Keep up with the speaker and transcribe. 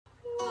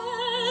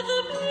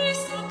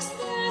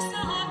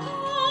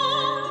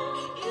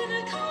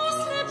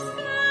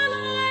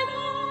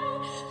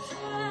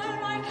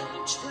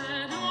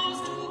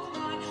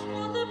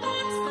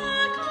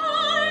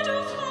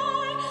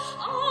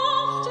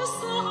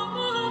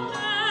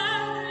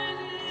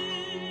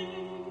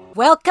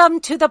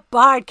Welcome to the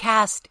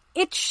Bardcast.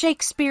 It's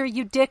Shakespeare,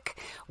 you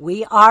dick.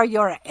 We are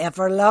your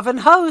ever-loving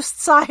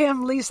hosts. I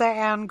am Lisa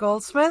Ann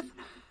Goldsmith.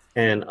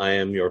 And I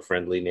am your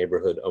friendly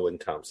neighborhood Owen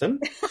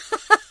Thompson.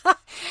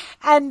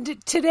 And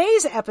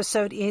today's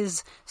episode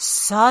is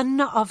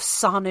Son of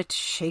Sonnet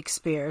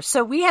Shakespeare.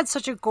 So we had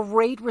such a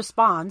great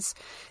response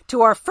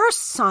to our first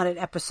Sonnet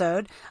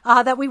episode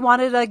that we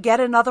wanted to get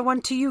another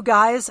one to you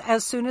guys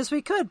as soon as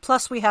we could.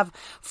 Plus, we have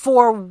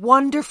 4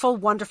 wonderful,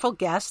 wonderful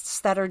guests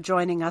that are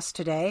joining us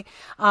today.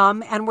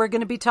 And we're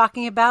going to be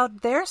talking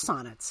about their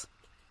sonnets.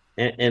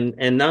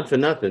 And not for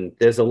nothing,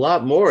 there's a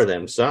lot more of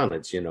them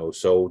sonnets,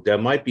 so there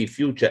might be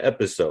future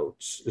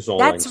episodes, is all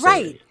That's I'm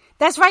right. saying.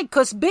 That's right,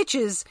 because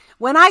bitches,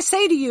 when I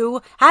say to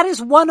you, how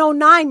does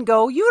 109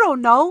 go? You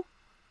don't know.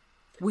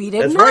 We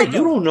didn't That's right. either.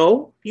 You don't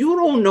know. You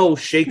don't know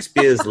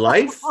Shakespeare's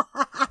life.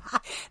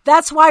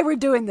 That's why we're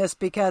doing this,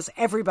 because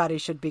everybody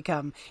should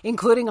become,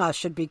 including us,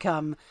 should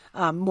become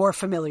more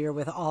familiar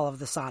with all of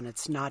the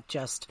sonnets, not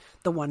just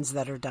the ones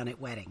that are done at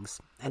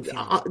weddings. And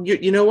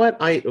you know what?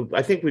 I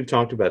think we've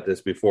talked about this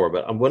before,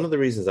 but one of the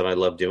reasons that I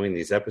love doing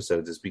these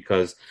episodes is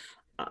because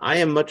I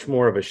am much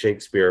more of a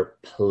Shakespeare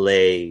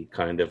play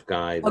kind of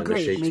guy than a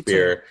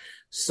Shakespeare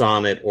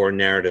sonnet or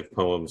narrative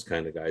poems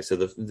kind of guy. So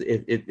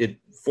it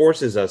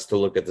forces us to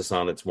look at the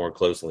sonnets more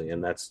closely,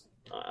 and that's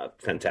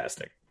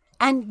fantastic.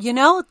 And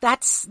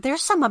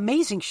there's some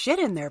amazing shit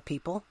in there,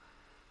 people.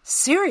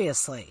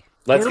 Seriously.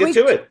 Let's get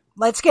to it.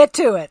 Let's get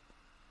to it.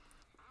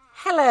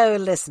 Hello,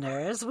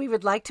 listeners. We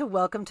would like to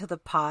welcome to the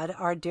pod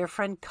our dear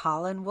friend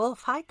Colin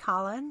Wolfe. Hi,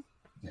 Colin.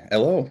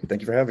 Hello. Thank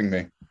you for having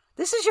me.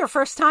 This is your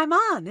first time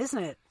on,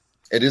 isn't it?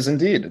 It is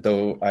indeed,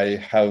 though I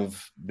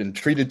have been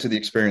treated to the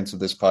experience of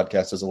this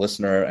podcast as a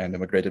listener and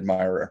am a great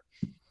admirer.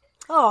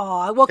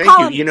 Oh, well, Thank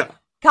Colin, you.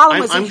 Colin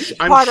was a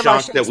part of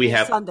our that we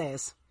have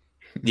Sundays.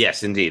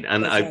 Yes, indeed.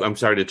 And I'm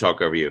sorry to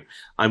talk over you.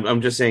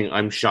 I'm just saying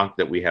I'm shocked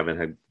that we haven't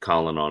had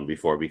Colin on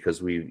before,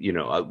 because we,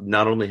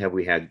 not only have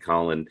we had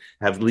Colin,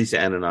 have Lisa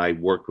Ann and I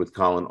worked with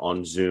Colin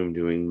on Zoom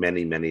doing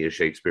many a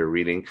Shakespeare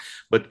reading,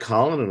 but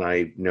Colin and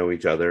I know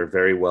each other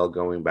very well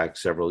going back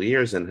several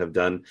years and have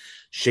done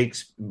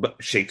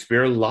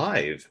Shakespeare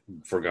live,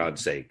 for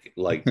God's sake.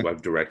 Like,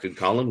 I've directed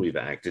Colin, we've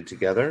acted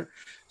together.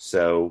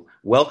 So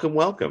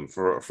welcome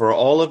for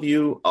all of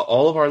you,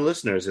 all of our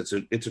listeners.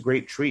 It's a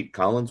great treat.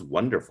 Colin's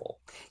wonderful.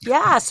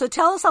 Yeah. So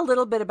tell us a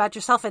little bit about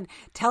yourself and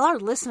tell our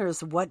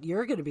listeners what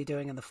you're going to be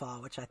doing in the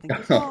fall, which I think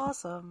is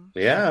awesome.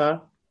 Yeah.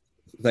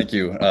 Thank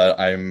you.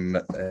 I'm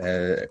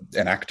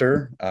an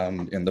actor.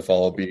 In the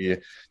fall, I'll be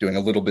doing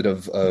a little bit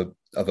of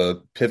a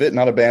pivot,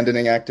 not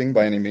abandoning acting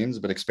by any means,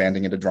 but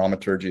expanding into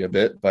dramaturgy a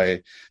bit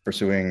by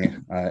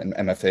pursuing an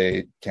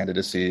MFA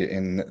candidacy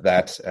in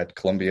that at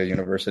Columbia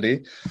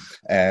University.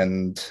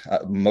 And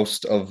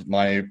most of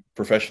my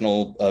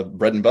professional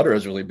bread and butter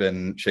has really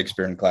been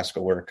Shakespeare and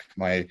classical work.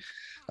 My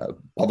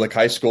public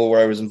high school,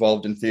 where I was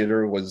involved in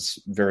theater,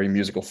 was very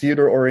musical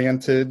theater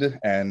oriented,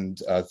 and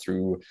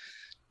through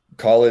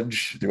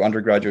college, through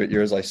undergraduate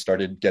years, I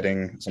started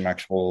getting some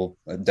actual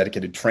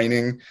dedicated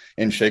training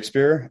in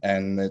Shakespeare,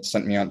 and it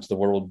sent me out into the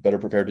world better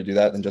prepared to do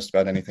that than just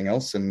about anything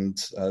else. And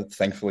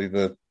thankfully,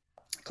 the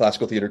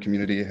classical theater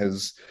community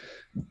has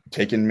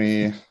taken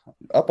me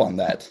up on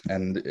that,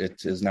 and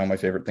it is now my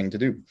favorite thing to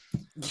do.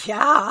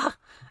 Yeah,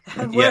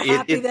 and we're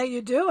happy that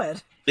you do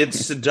it.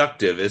 It's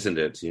seductive, isn't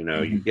it?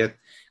 You get,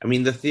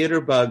 the theater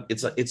bug,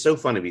 it's so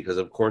funny because,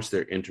 of course,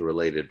 they're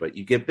interrelated, but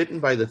you get bitten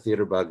by the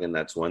theater bug and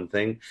that's one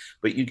thing,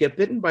 but you get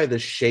bitten by the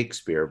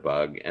Shakespeare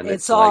bug and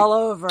it's all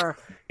over.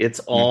 It's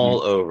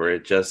all over.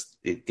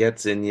 It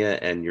gets in you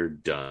and you're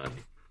done.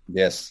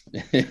 Yes,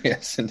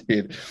 yes,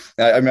 indeed.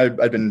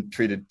 I've been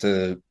treated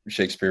to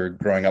Shakespeare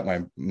growing up.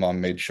 My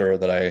mom made sure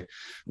that I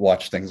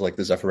watched things like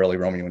the Zeffirelli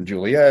Romeo and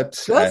Juliet.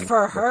 Good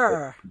for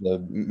her.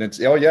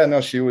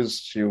 She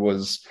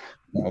was.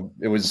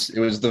 It was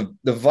the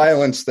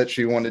violence that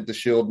she wanted to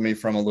shield me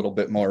from a little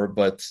bit more,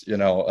 but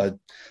a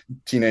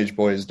teenage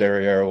boy's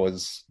derriere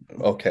was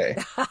okay.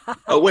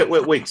 Oh,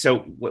 wait.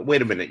 So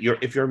wait a minute.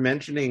 If you're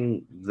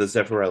mentioning the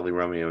Zeffirelli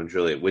Romeo and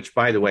Juliet, which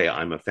by the way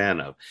I'm a fan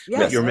of,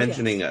 but you're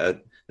mentioning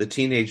the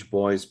teenage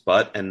boy's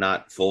butt and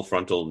not full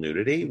frontal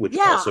nudity, which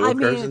also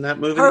occurs in that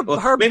movie.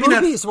 Her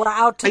boobies were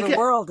out to the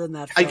world in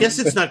that film. I guess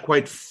it's not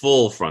quite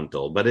full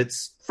frontal, but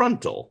it's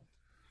frontal.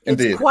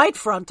 Indeed. It's quite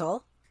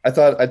frontal. I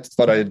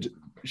thought I'd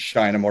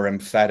shine a more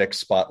emphatic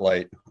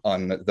spotlight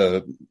on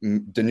the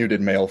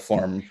denuded male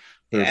form.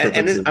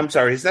 I'm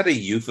sorry, is that a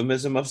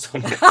euphemism of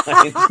some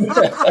kind?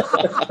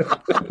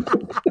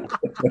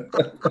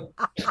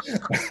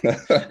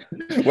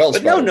 Well,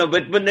 but no,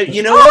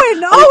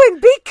 Owen,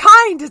 be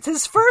kind. It's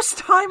his first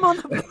time on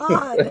the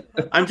pod.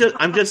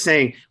 I'm just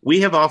saying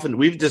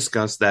we've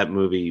discussed that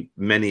movie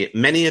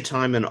many a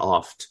time and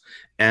oft.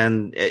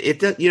 And it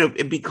does,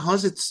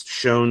 because it's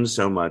shown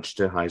so much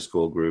to high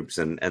school groups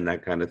and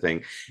that kind of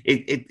thing,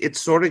 it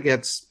sort of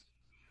gets,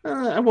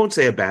 I won't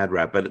say a bad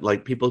rap, but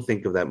like people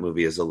think of that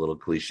movie as a little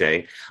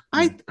cliche.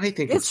 I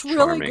think it's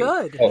really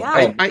good.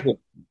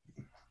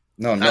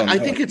 No. I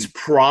think it's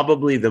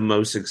probably the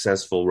most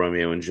successful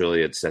Romeo and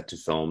Juliet set to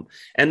film,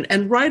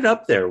 and right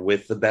up there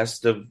with the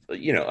best of,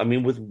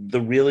 with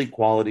the really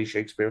quality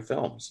Shakespeare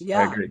films.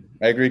 Yeah,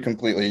 I agree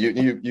completely.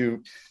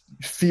 You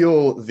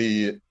feel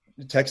the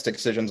text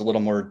excisions a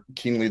little more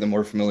keenly the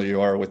more familiar you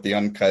are with the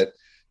uncut,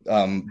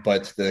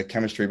 but the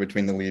chemistry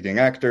between the leading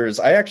actors.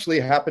 I actually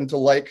happen to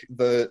like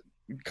the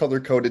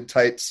color-coded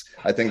tights.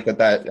 I think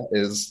that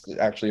is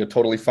actually a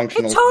totally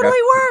functional. It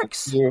totally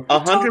works.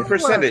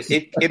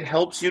 100%. It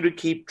helps you to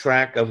keep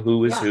track of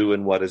who is who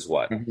and what is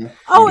what. Mm-hmm.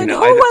 Oh, and who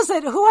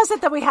was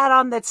it that we had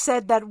on that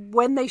said that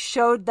when they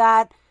showed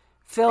that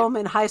film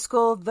in high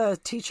school, the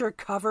teacher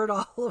covered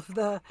all of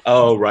the...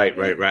 Oh, right.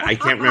 I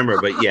can't remember,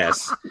 but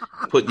yes.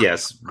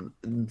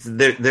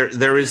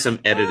 There is some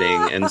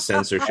editing and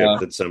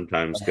censorship that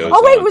sometimes goes on.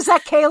 Oh, wait, was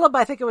that Caleb?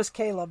 I think it was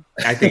Caleb.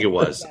 I think it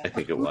was.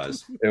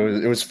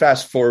 It was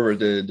fast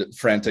forwarded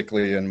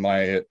frantically in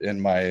my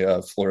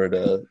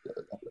Florida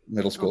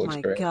middle school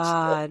experience.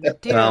 God,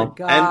 dear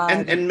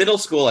God. And middle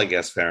school, I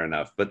guess, fair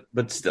enough.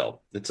 But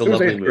still, it's a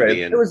lovely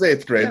movie. It was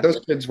 8th grade. Those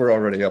kids were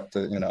already up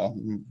to,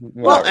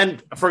 Well,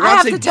 and for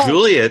God's sake,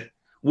 Juliet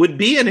would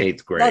be in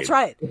 8th grade. That's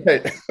right.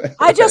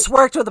 I just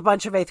worked with a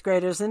bunch of 8th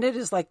graders, and it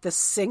is like the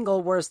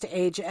single worst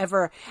age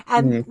ever.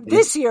 And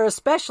this year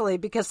especially,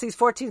 because these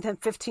 14 and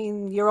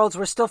 15-year-olds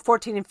were still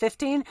 14 and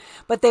 15,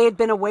 but they had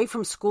been away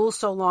from school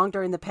so long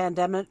during the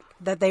pandemic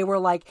that they were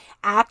like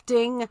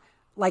acting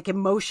like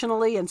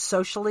emotionally and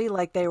socially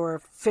like they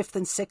were 5th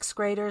and 6th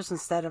graders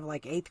instead of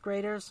like 8th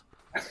graders.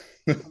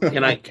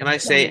 Can I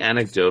say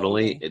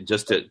anecdotally,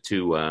 just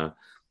to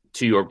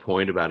your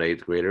point about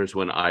 8th graders,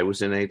 when I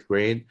was in 8th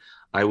grade,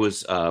 I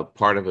was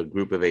part of a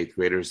group of 8th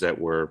graders that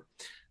were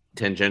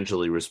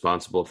tangentially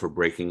responsible for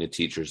breaking a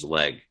teacher's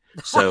leg.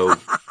 So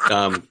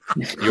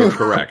you're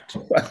correct.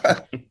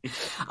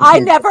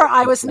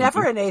 I was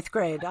never in 8th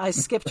grade. I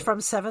skipped from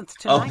 7th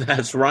to 9th. Oh,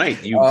 that's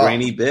right. You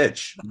brainy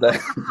bitch.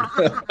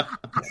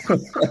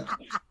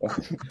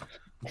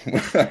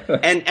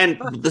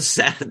 And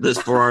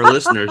for our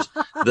listeners,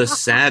 the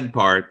sad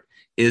part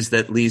is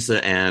that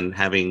Lisa Ann,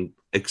 having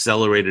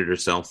accelerated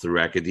herself through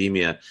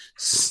academia,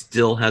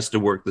 still has to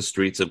work the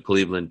streets of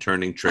Cleveland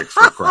turning tricks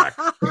for crack.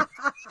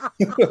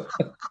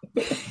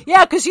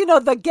 Yeah, because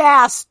the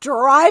gas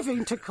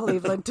driving to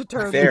Cleveland to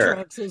turn the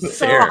tricks is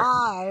so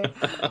high.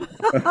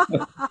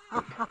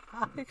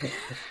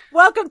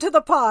 Welcome to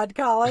the pod,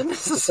 Colin.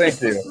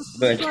 Thank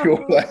you.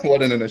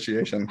 What an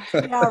initiation.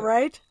 Yeah,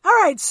 right.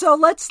 All right, so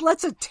let's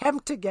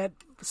attempt to get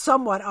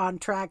somewhat on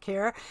track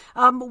here.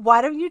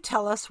 Why don't you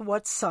tell us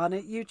what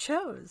sonnet you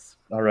chose?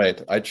 All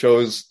right, I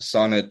chose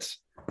Sonnet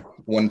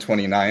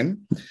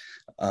 129,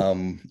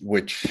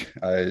 which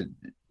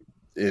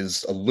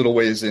is a little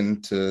ways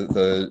into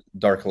the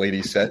Dark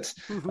Lady set.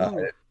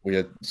 We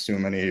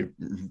assume any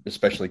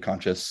especially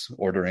conscious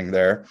ordering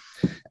there.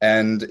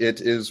 And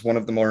it is one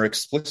of the more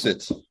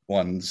explicit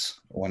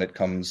ones when it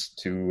comes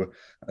to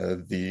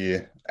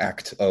the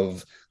act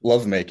of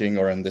lovemaking,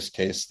 or in this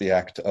case, the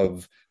act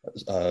of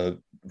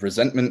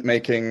resentment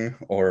making,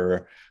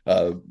 or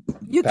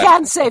you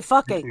can say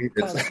fucking.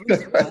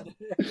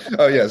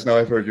 Oh yes, no,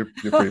 I've heard your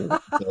previous.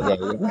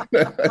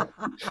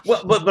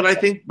 Well, but I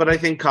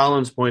think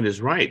Colin's point is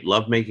right.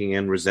 Lovemaking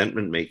and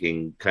resentment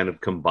making kind of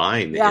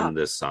combine in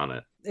this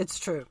sonnet. It's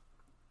true.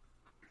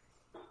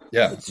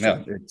 Yeah,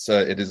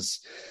 it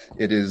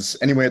is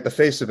anyway. At the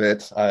face of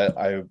it,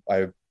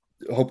 I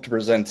hope to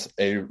present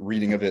a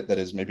reading of it that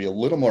is maybe a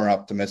little more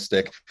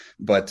optimistic,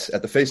 but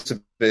at the face of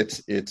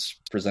it, it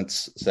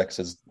presents sex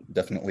as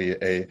definitely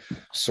a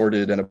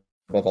sordid and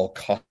above all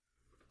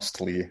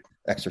costly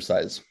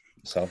exercise.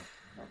 So,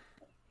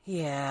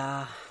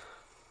 yeah.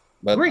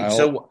 But great.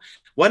 So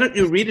why don't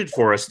you read it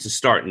for us to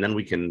start, and then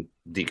we can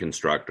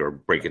deconstruct or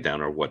break it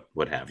down or what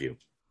have you.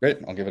 Great.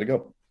 I'll give it a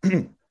go.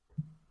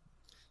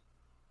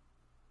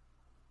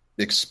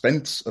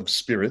 Expense of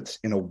spirit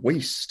in a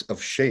waste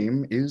of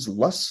shame is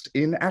lust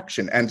in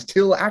action, and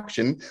till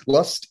action,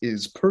 lust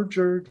is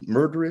perjured,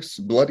 murderous,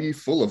 bloody,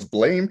 full of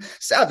blame,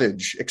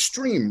 savage,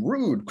 extreme,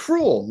 rude,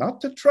 cruel,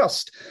 not to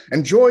trust,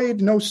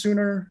 enjoyed no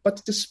sooner,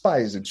 but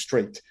despised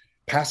straight.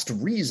 Past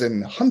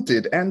reason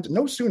hunted, and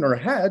no sooner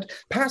had,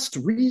 past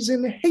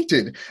reason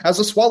hated, as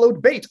a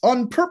swallowed bait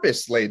on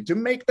purpose laid to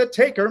make the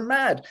taker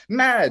mad,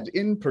 mad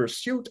in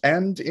pursuit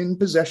and in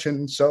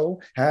possession, so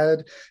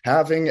had,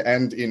 having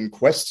and in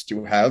quest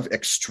to have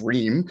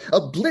extreme,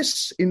 a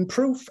bliss in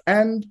proof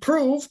and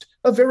proved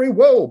a very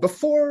woe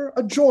before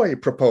a joy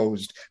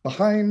proposed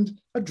behind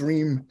a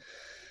dream.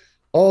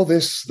 All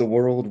this the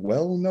world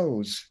well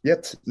knows,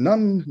 yet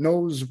none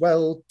knows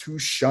well to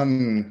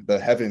shun the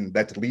heaven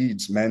that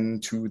leads men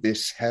to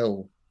this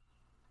hell.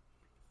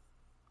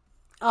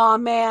 Oh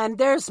man,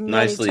 there's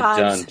Nicely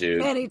done, dude.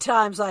 Many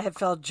times I have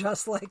felt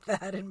just like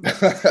that,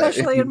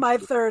 especially in my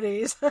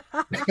 30s.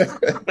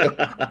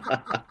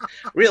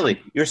 Really?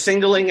 You're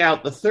singling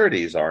out the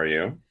 30s, are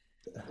you?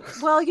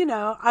 Well,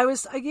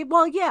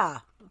 yeah.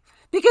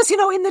 Because,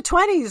 in the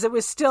 20s, it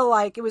was still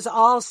it was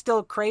all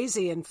still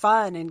crazy and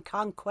fun and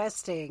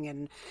conquesting.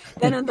 And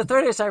then in the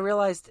 30s, I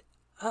realized,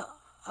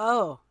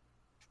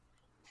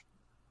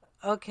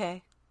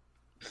 Okay.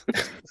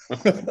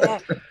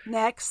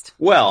 Next.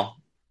 Well,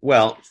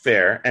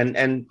 fair.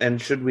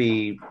 And should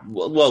we?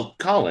 Well,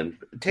 Colin,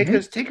 take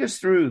us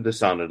through the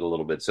sonnet a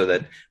little bit, so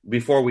that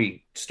before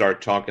we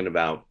start talking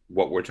about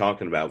what we're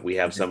talking about, we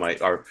have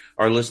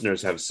our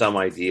listeners have some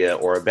idea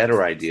or a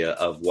better idea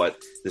of what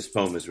this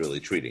poem is really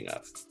treating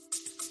of.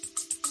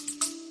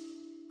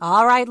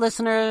 All right,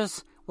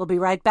 listeners, we'll be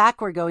right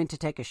back. We're going to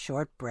take a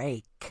short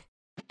break.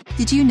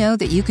 Did you know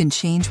that you can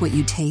change what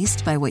you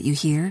taste by what you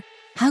hear?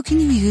 How can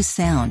you use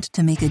sound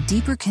to make a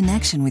deeper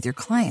connection with your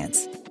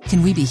clients?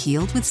 Can we be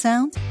healed with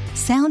sound?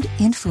 Sound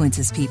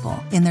influences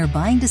people in their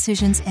buying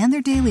decisions and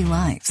their daily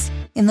lives.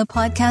 In the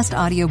podcast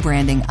Audio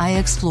Branding, I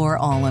explore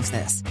all of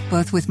this,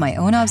 both with my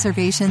own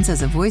observations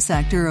as a voice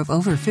actor of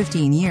over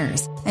 15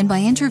 years and by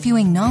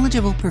interviewing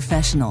knowledgeable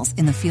professionals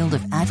in the field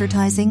of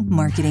advertising,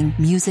 marketing,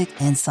 music,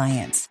 and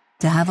science.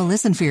 To have a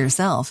listen for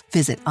yourself,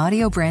 visit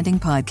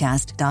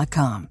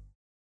audiobrandingpodcast.com.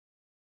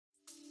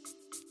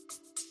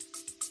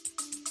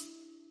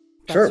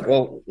 Sure.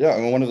 Well, yeah. I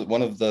mean,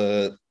 one of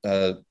the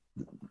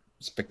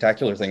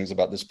spectacular things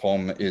about this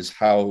poem is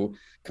how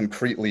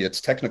concretely its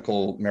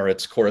technical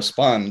merits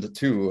correspond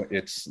to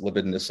its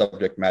libidinous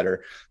subject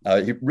matter.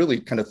 He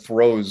really kind of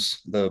throws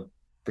the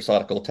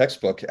prosodical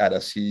textbook at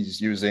us. He's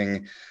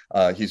using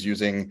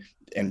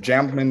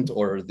enjambment,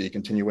 or the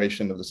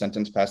continuation of the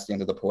sentence past the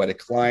end of the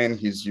poetic line.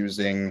 He's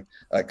using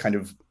kind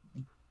of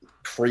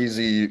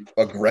crazy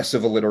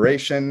aggressive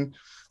alliteration.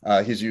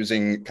 He's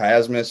using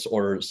chiasmus,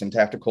 or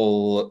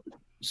syntactical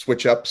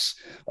switch-ups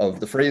of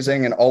the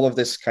phrasing, and all of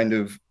this kind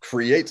of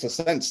creates a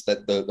sense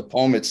that the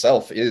poem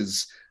itself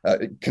is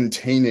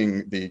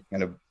containing the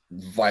kind of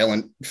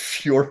violent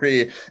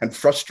fury and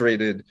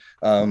frustrated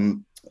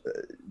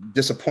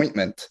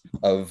disappointment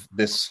of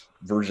this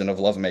version of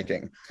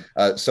lovemaking.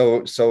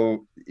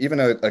 So even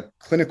a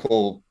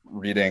clinical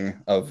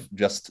reading of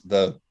just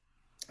the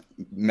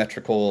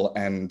metrical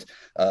and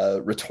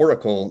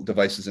rhetorical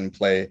devices in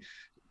play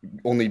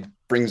only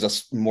brings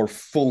us more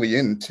fully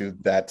into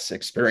that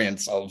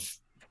experience of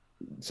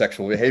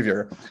sexual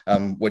behavior,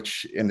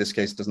 which in this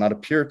case does not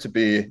appear to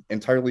be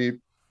entirely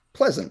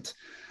pleasant.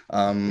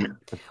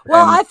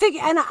 I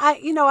think, and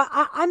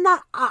I'm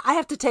not, I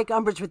have to take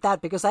umbrage with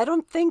that, because I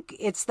don't think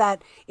it's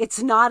that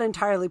it's not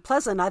entirely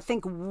pleasant. I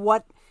think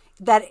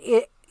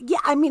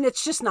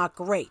it's just not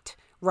great.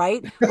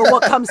 Right. But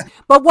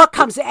what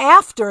comes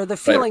after, the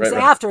feelings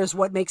after, is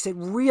what makes it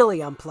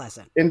really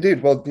unpleasant.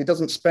 Indeed. Well, he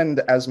doesn't spend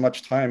as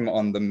much time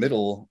on the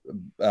middle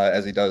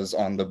as he does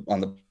on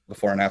the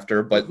before and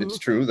after. But It's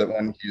true that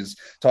when he's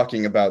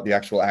talking about the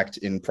actual act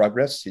in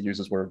progress, he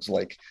uses words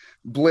like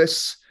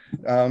bliss,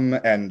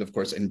 and of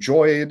course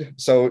enjoyed.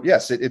 So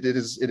yes, it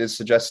is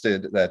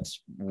suggested that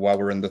while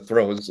we're in the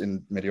throes,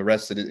 in media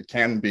res, it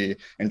can be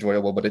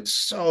enjoyable, but it's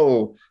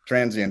so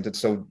transient, it's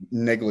so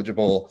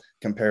negligible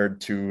compared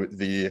to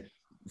the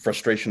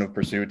frustration of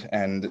pursuit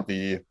and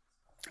the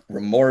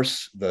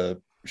remorse,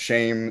 the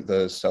shame,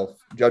 the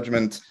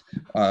self-judgment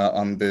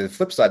on the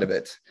flip side of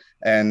it.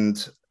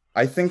 And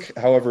I think,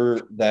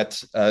 however,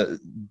 that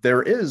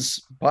there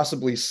is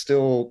possibly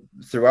still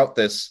throughout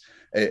this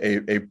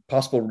a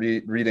possible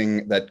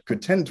reading that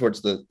could tend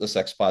towards the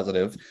sex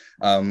positive.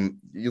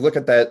 You look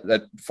at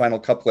that final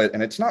couplet,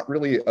 and it's not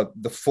really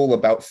the full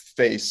about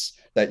face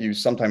that you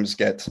sometimes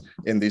get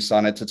in these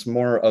sonnets. It's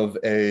more of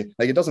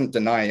it doesn't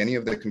deny any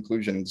of the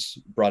conclusions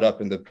brought up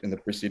in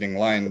the preceding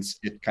lines.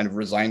 It kind of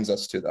resigns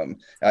us to them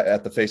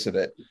at the face of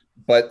it.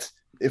 But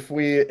if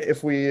we,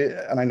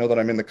 and I know that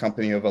I'm in the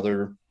company of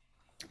other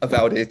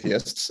avowed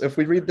atheists, if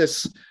we read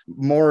this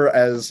more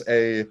as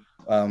a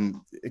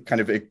kind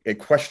of a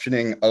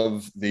questioning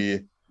of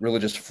the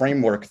religious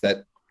framework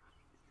that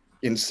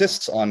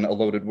insists on a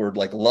loaded word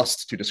like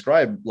lust to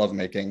describe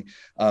lovemaking,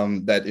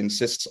 that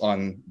insists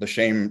on the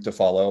shame to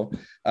follow,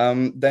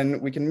 then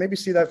we can maybe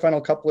see that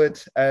final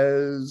couplet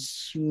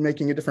as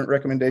making a different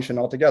recommendation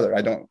altogether.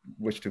 I don't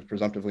wish to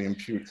presumptively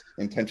impute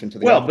intention to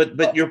the author.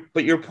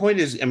 But your point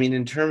is, I mean,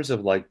 in terms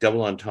of like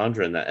double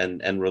entendre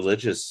and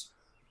religious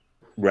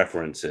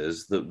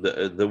references,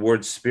 the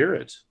word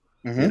spirit,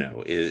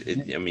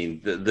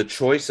 the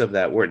choice of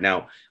that word.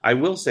 Now, I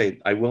will say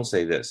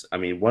this. I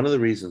mean, one of the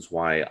reasons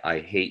why I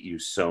hate you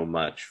so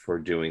much for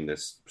doing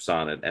this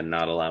sonnet and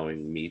not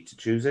allowing me to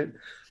choose it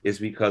is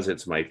because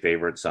it's my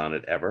favorite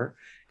sonnet ever.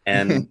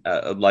 And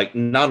like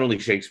not only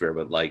Shakespeare,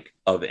 but like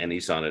of any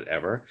sonnet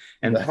ever.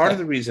 And part of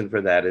the reason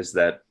for that is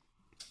that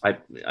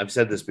I've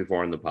said this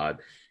before in the pod.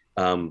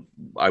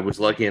 I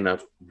was lucky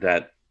enough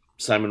that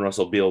Simon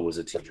Russell Beale was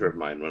a teacher of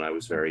mine when I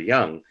was very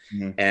young,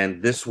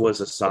 and this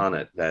was a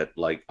sonnet that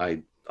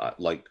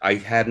I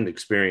hadn't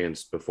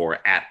experienced before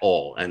at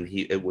all, and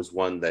it was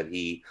one that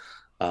he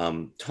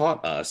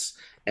taught us,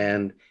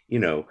 and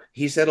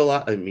he said a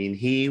lot. I mean,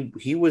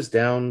 he was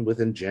down with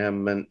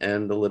enjambment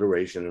and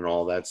alliteration and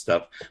all that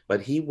stuff,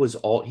 but he's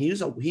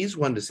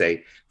one to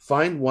say,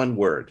 find one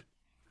word,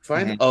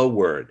 find a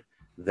word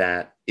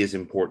that is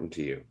important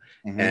to you,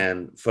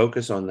 and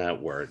focus on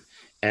that word.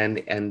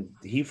 And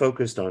he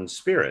focused on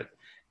spirit,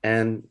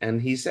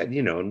 and he said,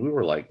 and we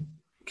were like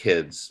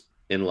kids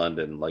in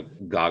London, like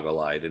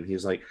goggle-eyed, and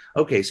he's like,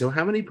 okay, so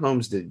how many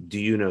poems do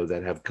you know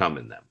that have come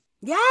in them?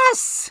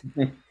 Yes.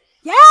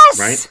 Yes.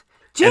 Right?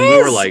 Jizz, and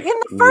we were like, in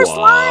the first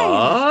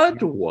line.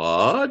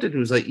 What? And he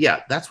was like,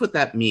 yeah, that's what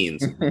that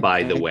means,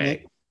 by the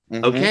way.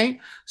 Okay?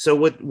 So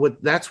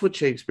what that's what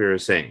Shakespeare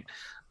is saying.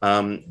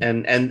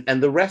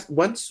 And the rest,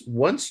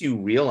 once you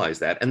realize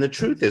that, and the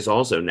truth is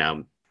also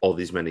now, all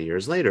these many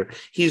years later,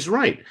 he's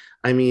right.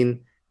 I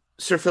mean,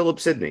 Sir Philip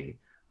Sidney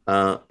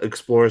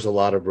explores a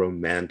lot of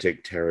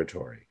romantic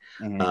territory.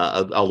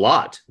 A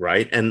lot,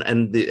 right?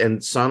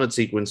 And sonnet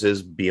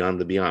sequences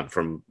beyond the beyond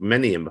from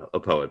many a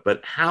poet.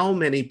 But how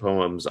many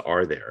poems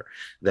are there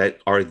that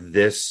are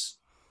this,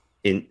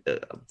 in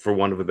for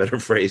want of a better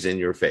phrase, in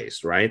your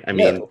face, right? I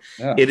mean,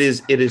 it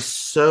is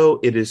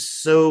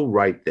so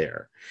right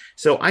there.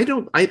 So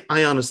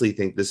I honestly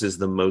think this is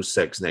the most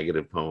sex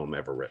negative poem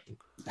ever written.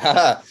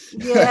 I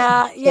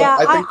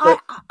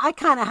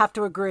kind of have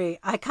to agree.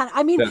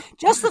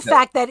 Just the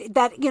fact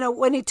that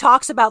when he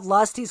talks about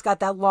lust, he's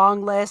got that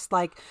long list,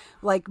 like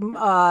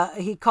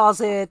he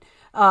calls it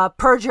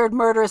perjured,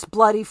 murderous,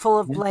 bloody, full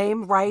of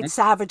blame, right?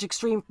 Savage,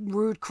 extreme,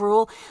 rude,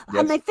 cruel.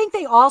 Yes. And I think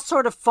they all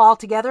sort of fall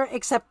together,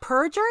 except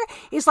perjure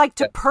is like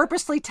to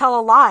purposely tell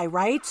a lie,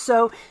 right?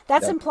 So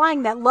that's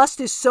implying that lust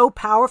is so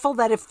powerful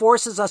that it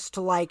forces us to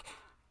like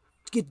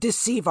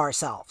deceive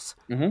ourselves.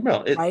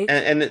 Well, right?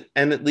 and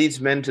it leads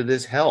men to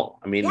this hell.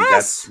 I mean,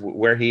 that's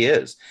where he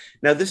is.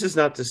 Now, this is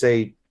not to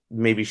say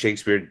maybe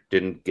Shakespeare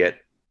didn't get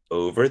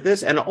over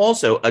this. And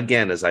also,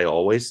 again, as I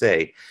always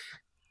say,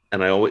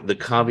 the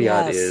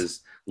caveat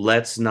is,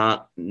 let's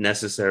not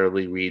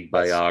necessarily read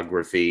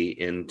biography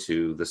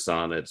into the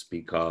sonnets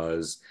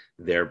because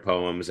they're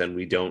poems and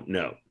we don't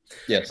know.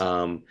 Yes.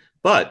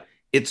 But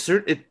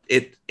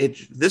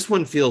this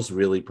one feels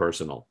really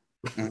personal.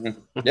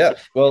 Yeah.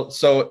 Well,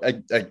 so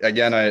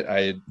again,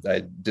 I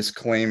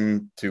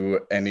disclaim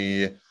to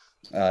any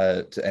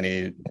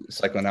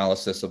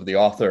psychoanalysis of the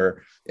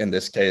author in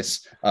this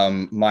case.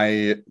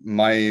 My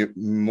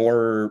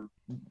more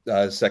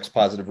sex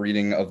positive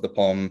reading of the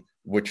poem,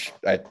 which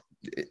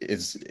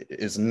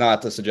is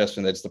not a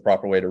suggestion that it's the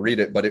proper way to read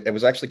it, but it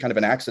was actually kind of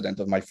an accident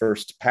of my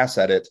first pass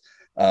at it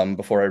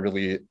before I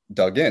really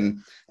dug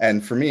in.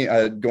 And for me,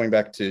 going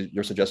back to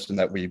your suggestion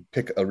that we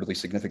pick a really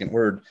significant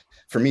word,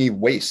 for me,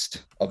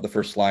 waste of the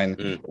first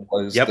line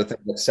was the thing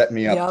that set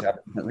me up to have a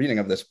different reading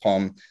of this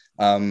poem.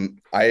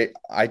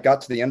 I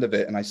got to the end of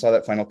it and I saw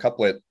that final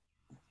couplet,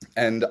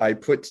 and I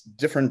put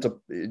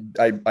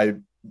I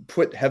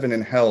put heaven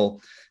and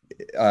hell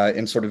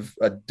in sort of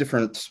a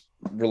different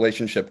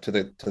relationship to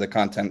the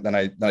content than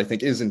I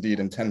think is indeed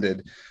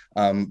intended.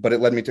 But it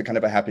led me to kind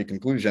of a happy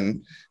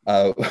conclusion.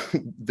 All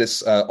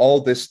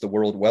this the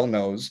world well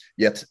knows,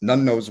 yet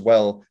none knows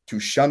well to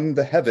shun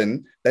the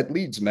heaven that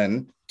leads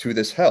men to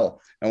this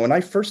hell. And when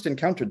I first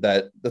encountered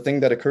that, the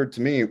thing that occurred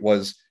to me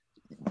was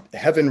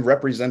heaven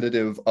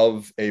representative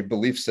of a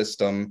belief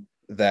system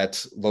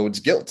that loads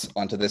guilt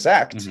onto this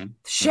act.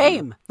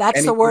 Shame.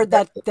 That's the word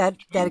that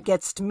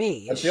gets to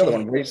me. That's the other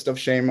one. Waste of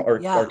shame are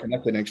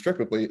connected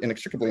inextricably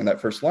in that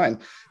first line.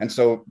 And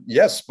so,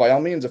 yes, by all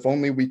means, if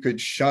only we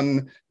could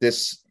shun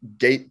this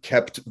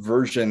gate-kept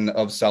version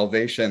of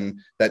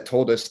salvation that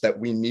told us that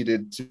we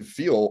needed to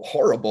feel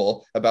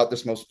horrible about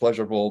this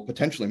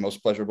potentially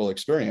most pleasurable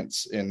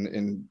experience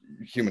in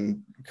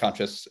human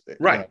conscious.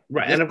 Right.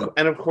 And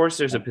of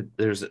course,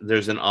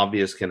 there's an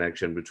obvious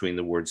connection between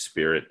the word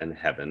spirit and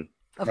heaven.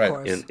 Of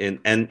course.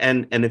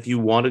 And if you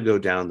want to go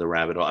down the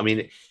rabbit hole, I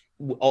mean,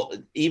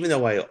 even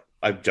though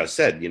I've just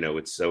said,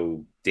 it's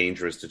so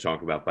dangerous to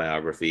talk about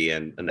biography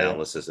and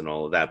analysis and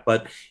all of that,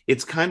 but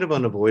it's kind of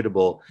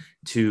unavoidable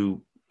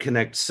to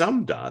connect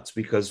some dots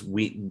because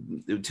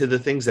to the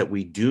things that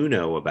we do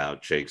know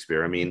about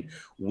Shakespeare. I mean,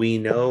 we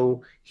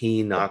know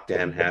he knocked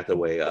Anne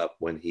Hathaway up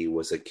when he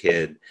was a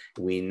kid.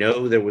 We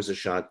know there was a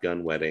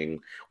shotgun wedding.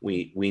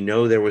 We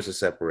know there was a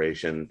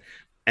separation.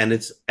 And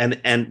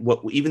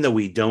even though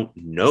we don't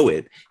know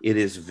it, it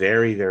is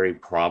very, very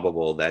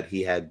probable that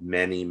he had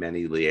many,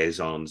 many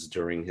liaisons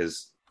during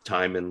his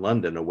time in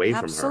London away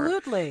from her.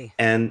 Absolutely.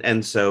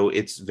 And so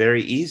it's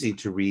very easy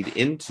to read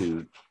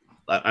into.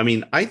 I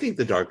mean, I think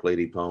the Dark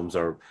Lady poems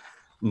are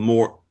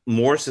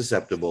more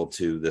susceptible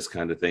to this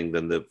kind of thing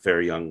than the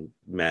Fair Young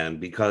Man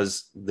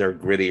because they're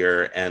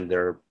grittier and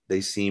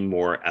they seem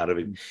more out of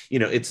it.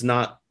 It's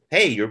not,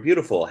 hey, you're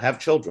beautiful, have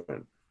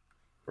children.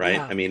 Right.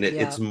 Yeah, I mean,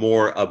 it's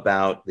more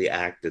about the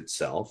act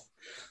itself.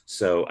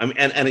 So I mean,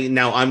 and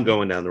now I'm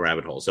going down the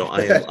rabbit hole. So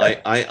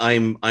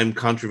I'm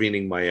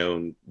contravening my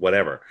own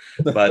whatever.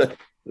 But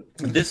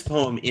this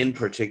poem in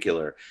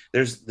particular,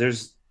 there's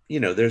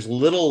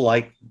little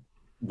like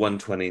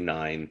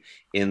 129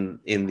 in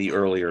the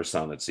earlier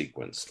sonnet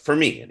sequence for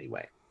me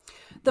anyway.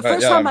 The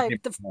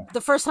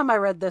first time I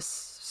read this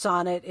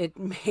sonnet, it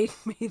made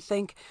me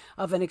think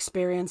of an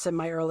experience in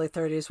my early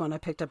 30s when I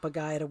picked up a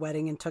guy at a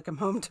wedding and took him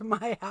home to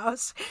my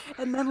house.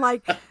 And then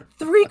like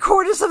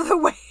 3/4 of the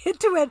way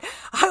into it,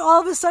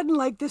 all of a sudden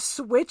like this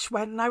switch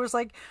went and I was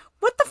like,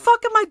 what the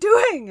fuck am I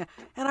doing?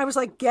 And I was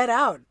like, get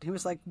out. He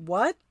was like,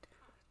 what?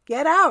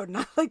 get out. And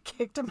I like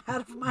kicked him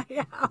out of my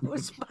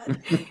house. But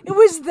it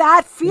was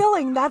that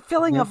feeling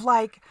of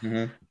like,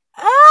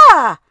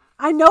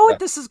 I know what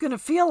this is going to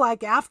feel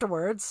like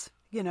afterwards,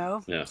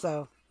 Yeah.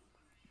 So.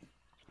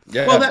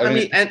 Yeah. Well, I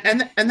mean,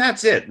 and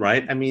that's it,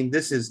 right? I mean,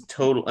 this is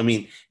total. I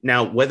mean,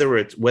 now whether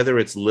it's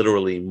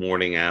literally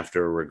morning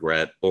after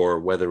regret or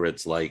whether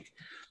it's like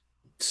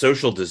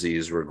social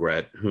disease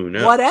regret, who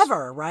knows?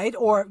 Whatever, right?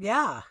 Or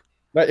yeah.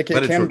 But it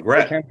it's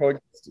regret. It can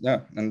coexist,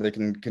 yeah, and they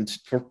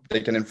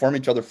can inform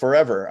each other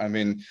forever. I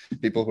mean,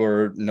 people who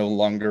are no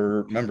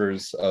longer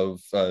members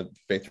of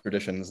faith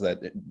traditions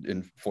that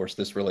enforce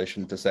this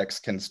relation to sex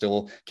can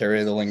still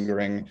carry the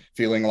lingering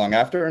feeling long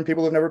after, and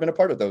people who've never been a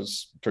part of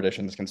those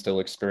traditions can still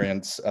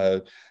experience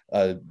a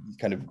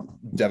kind of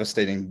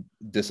devastating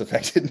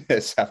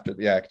disaffectedness after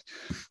the act,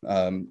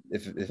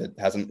 if it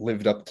hasn't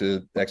lived up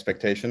to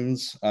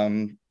expectations,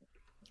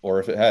 or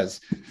if it has.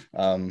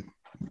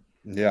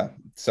 Yeah,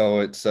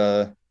 so it's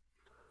I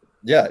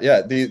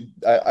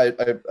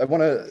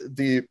want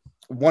to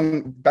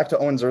back to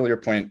Owen's earlier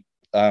point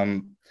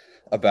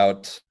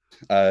about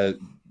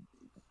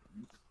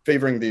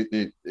favoring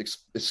the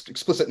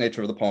explicit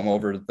nature of the poem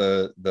over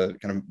the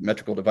kind of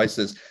metrical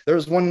devices.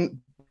 There's one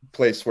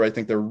place where I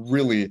think they're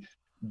really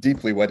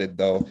deeply wedded,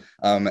 though,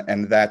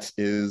 and that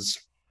is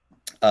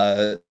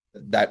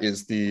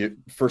the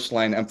first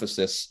line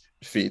emphasis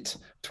feat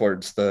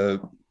towards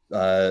the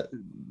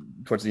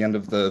end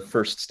of the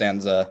first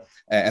stanza,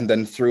 and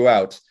then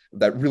throughout,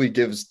 that really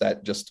gives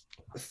that just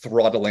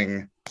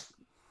throttling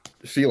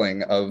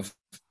feeling of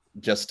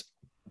just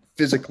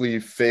physically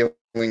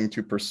failing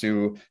to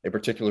pursue a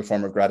particular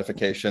form of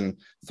gratification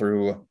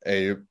through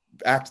a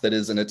act that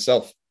is in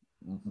itself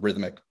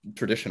rhythmic,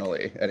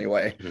 traditionally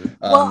anyway.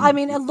 Well, I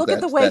mean, and look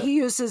at the way he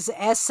uses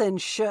S and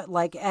sh,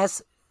 like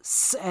S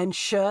and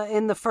sh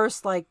in the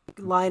first like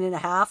line and a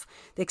half.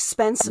 The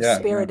expense of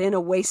spirit in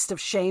a waste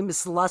of shame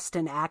is lust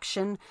and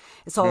action.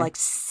 It's all like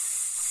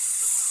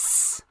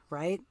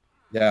right.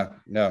 Yeah.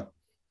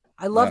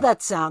 I love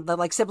that sound. That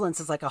like sibilance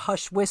is like a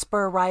hush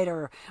whisper, right?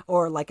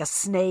 Or like a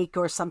snake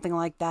or something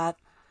like that.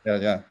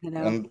 Yeah.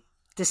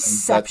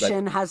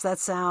 Deception has that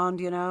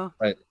sound,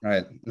 Right.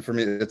 And for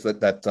me, it's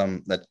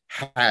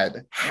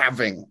that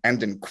having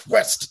and in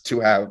quest to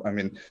have. I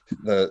mean,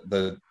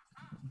 the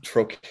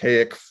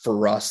trochaic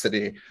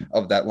ferocity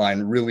of that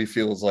line really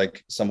feels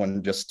like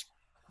someone just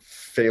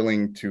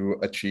failing to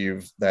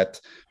achieve that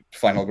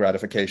final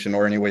gratification,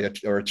 or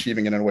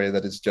achieving it in a way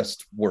that is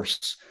just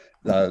worse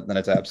than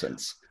its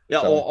absence.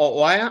 Yeah,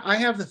 so, I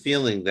have the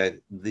feeling that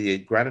the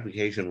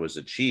gratification was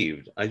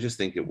achieved. I just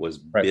think it was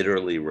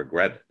bitterly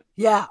regretted.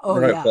 Yeah. Oh,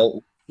 right. yeah.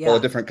 Well, a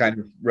different kind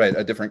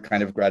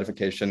of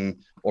gratification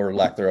or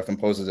lack thereof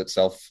imposes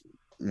itself.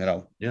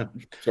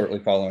 Shortly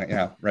following.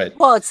 Yeah, right.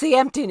 Well, it's the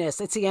emptiness.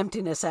 It's the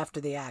emptiness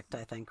after the act,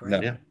 I think,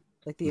 right? Yeah.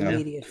 Like the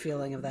immediate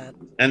feeling of that.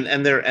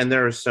 And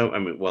there are so, I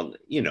mean, well,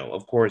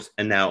 of course,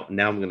 and now I'm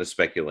going to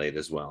speculate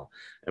as well.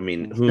 I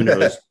mean,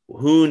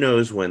 who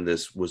knows when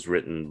this was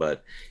written,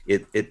 but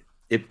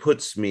it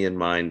puts me in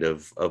mind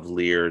of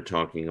Lear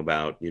talking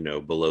about,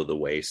 below the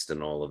waist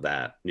and all of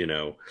that,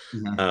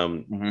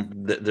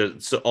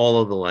 so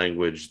all of the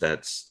language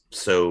that's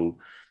so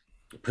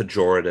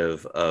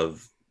pejorative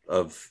of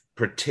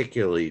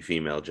particularly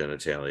female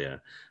genitalia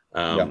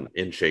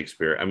in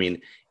Shakespeare. I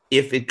mean,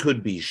 if it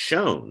could be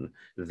shown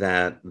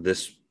that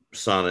this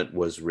sonnet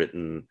was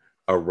written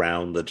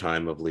around the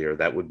time of Lear,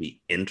 that would be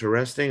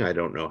interesting. I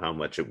don't know how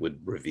much it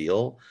would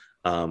reveal.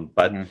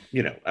 But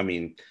I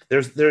mean,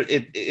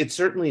 it's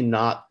certainly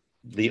not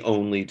the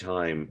only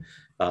time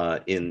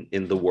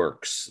in the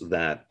works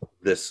that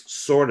this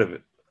sort of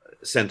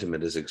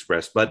sentiment is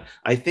expressed. But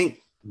I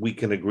think we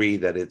can agree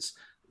that it's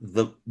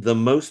the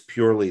most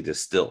purely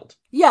distilled.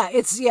 Yeah,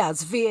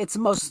 it's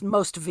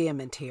most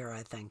vehement here,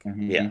 I think.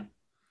 Yeah.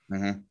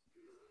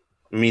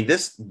 I mean,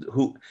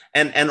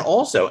 and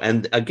also,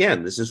 and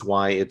again, this is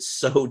why it's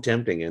so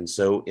tempting and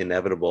so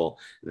inevitable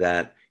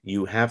that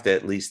you have to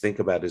at least think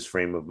about his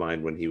frame of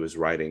mind when he was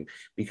writing,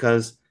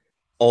 because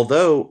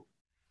although,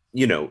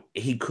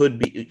 he could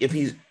be, if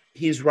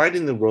he's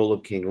writing the role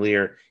of King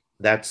Lear,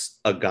 that's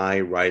a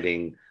guy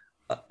writing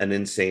an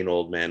insane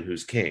old man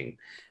who's king.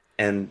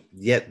 And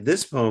yet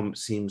this poem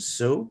seems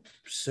so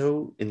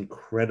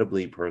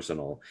incredibly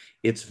personal.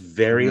 It's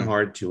very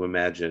hard to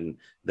imagine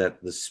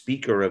that the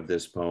speaker of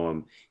this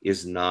poem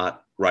is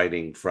not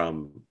writing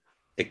from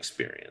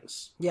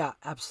experience. Yeah,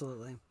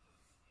 absolutely.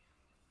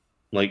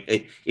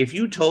 Like, if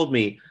you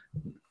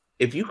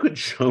could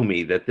show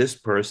me that this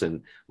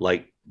person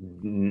like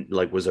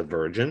was a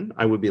virgin,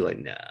 I would be like,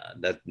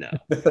 no,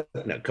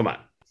 come on.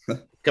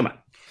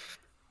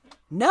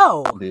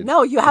 No,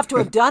 you have to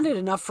have done it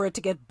enough for it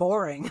to get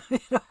boring. You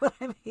know what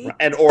I mean?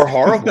 Or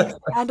horrible.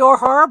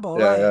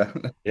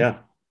 Yeah.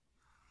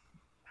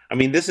 I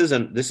mean, this is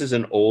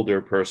an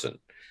older person,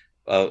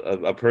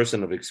 a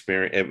person of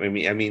experience.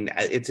 I mean,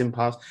 it's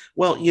impossible.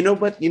 Well, you know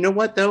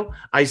what though?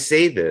 I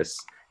say this,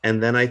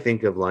 and then I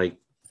think of I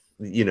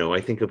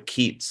think of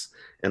Keats,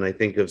 and I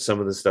think of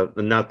some of the stuff.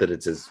 Not that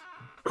it's as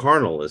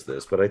carnal as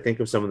this, but I think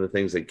of some of the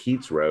things that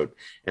Keats wrote,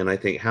 and I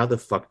think, how the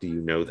fuck do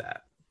you know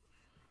that?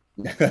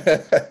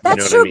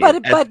 That's true, I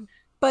mean?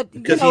 but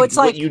Because it's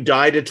like you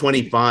died at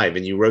 25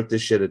 and you wrote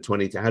this shit at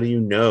 22. How do you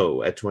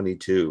know at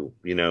 22?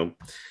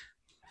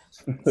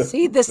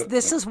 See, this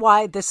is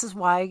why this is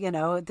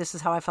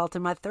how I felt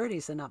in my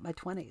 30s and not my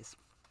 20s.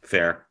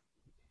 Fair.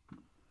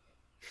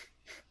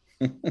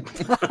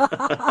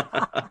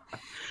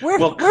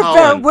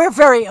 We're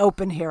very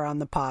open here on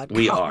the pod.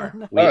 We Colin.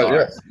 are. We are.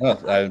 Yes.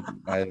 No,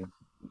 I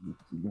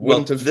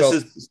wouldn't have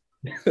felt.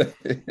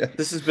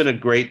 This has been a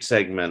great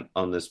segment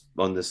on this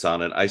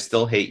sonnet. I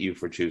still hate you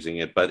for choosing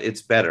it, but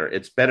it's better.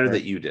 It's better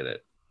that you did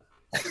it.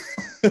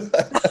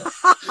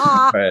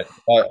 Right.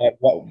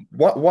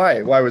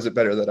 Why was it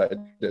better that I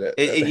did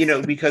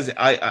it?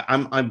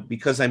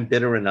 Because I'm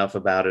bitter enough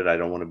about it. I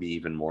don't want to be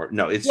even more.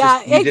 No, it's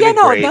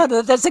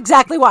no, that's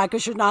exactly why.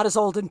 Because you're not as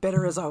old and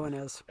bitter as Owen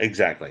is.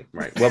 Exactly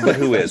right. Well, but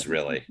who is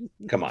really?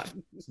 Come on.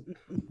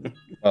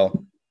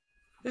 Well,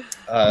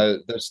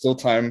 there's still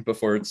time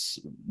before it's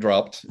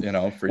dropped.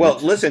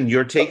 Listen,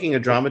 you're taking a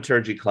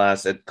dramaturgy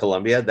class at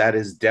Columbia. That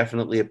is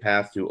definitely a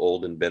path to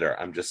old and bitter.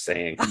 I'm just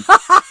saying.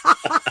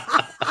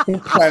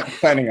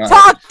 Planning on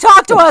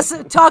talk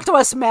to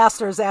us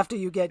masters after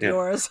you get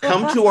yours.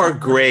 Come to our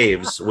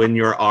graves when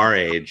you're our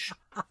age.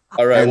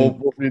 All right, we'll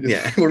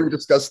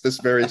rediscuss this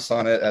very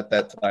sonnet at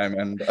that time,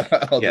 and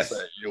I'll just say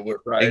you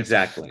were right.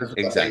 Exactly.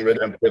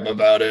 Redemptive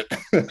about it.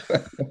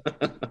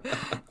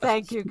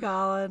 Thank you,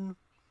 Colin.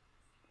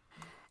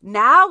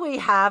 Now we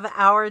have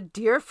our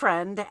dear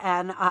friend,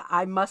 and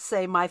I must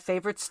say my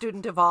favorite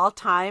student of all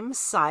time,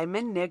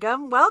 Simon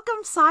Niggum.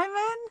 Welcome,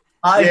 Simon.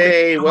 Hi.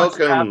 Yay,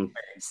 welcome.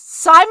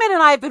 Simon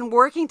and I have been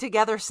working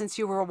together since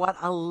you were,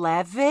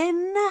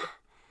 11?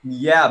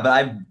 Yeah, but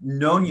I've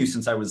known you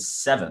since I was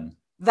 7.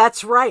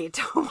 That's right.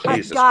 Oh my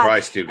Jesus God.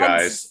 Christ, you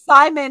guys. And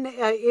Simon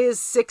is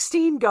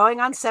 16, going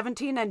on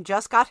 17, and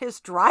just got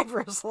his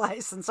driver's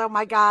license. Oh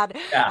my God.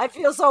 Yeah. I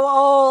feel so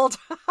old.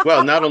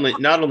 Well, not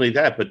only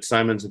that, but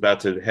Simon's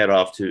about to head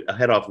off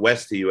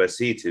west to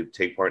USC to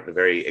take part in a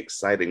very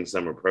exciting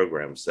summer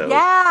program. So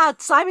yeah,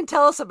 Simon,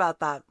 tell us about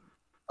that.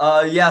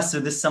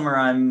 So this summer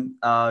I'm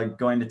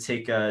going to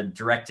take a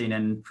directing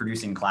and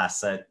producing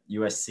class at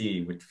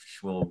USC, which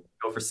will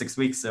go for 6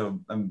 weeks. So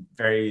I'm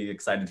very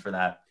excited for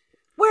that.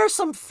 Where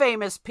some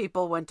famous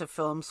people went to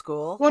film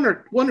school. One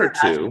or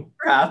two,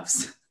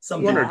 perhaps.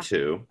 One or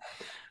two.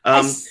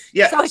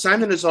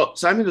 Simon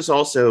has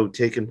also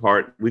taken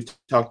part. We've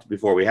talked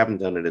before. We haven't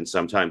done it in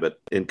some time, but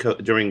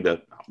during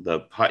the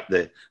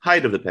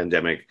height of the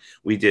pandemic,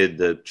 we did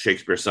the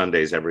Shakespeare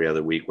Sundays every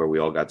other week, where we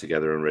all got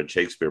together and read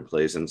Shakespeare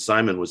plays. And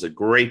Simon was a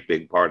great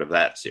big part of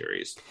that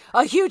series.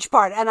 A huge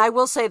part. And I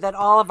will say that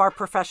all of our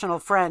professional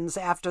friends,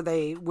 after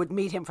they would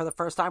meet him for the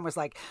first time, was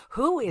like,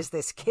 "Who is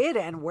this kid,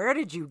 and where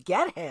did you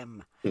get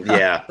him?"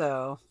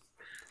 Yeah.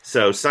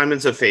 So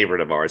Simon's a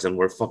favorite of ours, and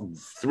we're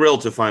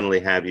thrilled to finally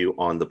have you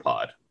on the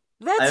pod.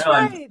 That's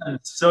right. I'm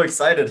so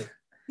excited.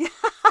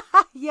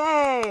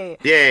 Yay.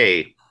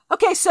 Yay.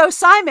 Okay, so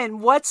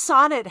Simon, what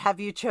sonnet have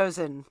you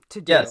chosen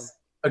to do? Yes.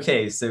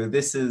 Okay, so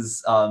this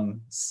is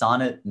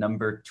sonnet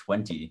number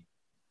 20.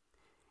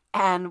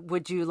 And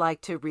would you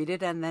like to read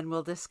it and then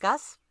we'll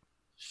discuss?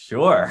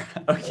 Sure.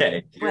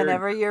 Okay.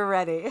 Whenever you're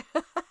ready.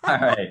 All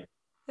right.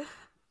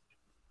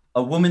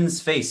 A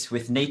woman's face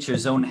with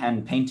nature's own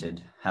hand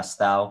painted, hast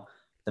thou,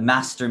 the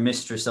master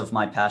mistress of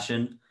my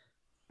passion.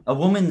 A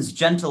woman's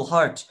gentle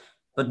heart,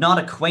 but not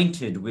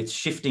acquainted with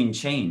shifting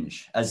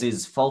change, as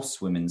is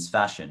false women's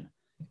fashion.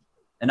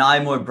 An eye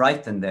more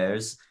bright than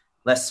theirs,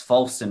 less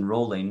false and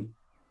rolling,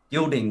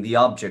 gilding the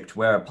object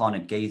whereupon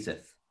it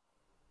gazeth.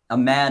 A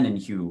man in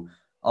hue,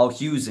 all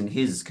hues in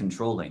his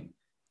controlling,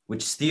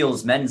 which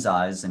steals men's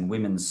eyes and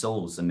women's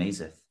souls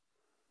amazeth.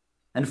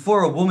 And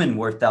for a woman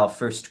wert thou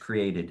first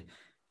created,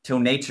 till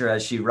nature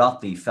as she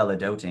wrought thee fell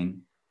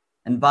a-doting,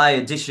 and by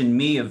addition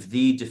me of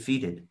thee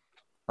defeated,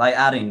 by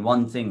adding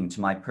one thing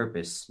to my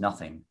purpose,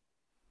 nothing.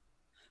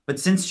 But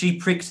since she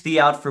pricked thee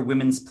out for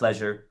women's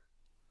pleasure,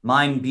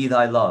 mine be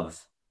thy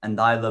love, and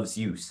thy love's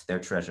use their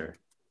treasure.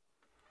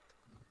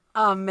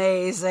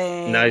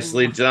 Amazing.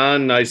 Nicely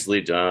done,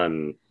 nicely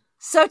done.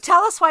 So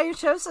tell us why you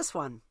chose this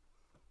one.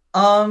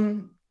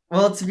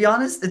 Well, to be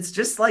honest, it's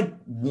just like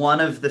one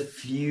of the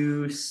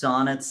few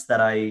sonnets that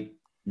I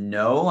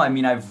know. I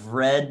mean, I've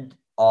read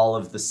all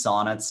of the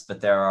sonnets, but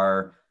there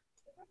are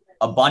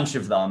a bunch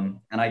of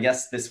them. And I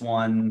guess this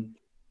one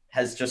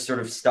has just sort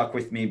of stuck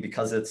with me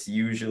because it's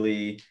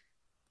usually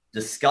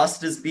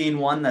discussed as being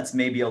one that's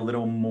maybe a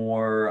little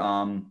more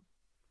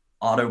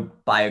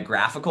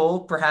autobiographical,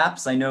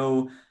 perhaps. I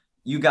know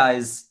you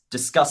guys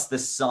discussed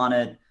this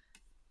sonnet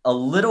a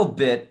little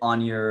bit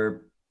on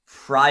your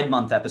Pride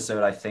Month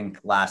episode, I think,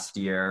 last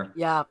year.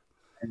 Yeah.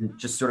 And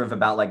just sort of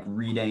about like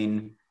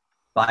reading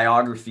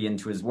biography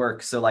into his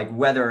work. So like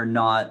whether or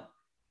not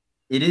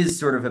it is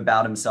sort of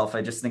about himself,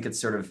 I just think it's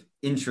sort of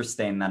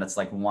interesting that it's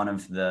like one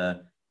of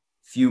the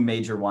few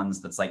major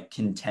ones that's like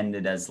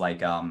contended as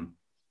like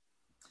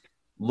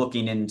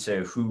looking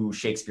into who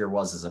Shakespeare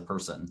was as a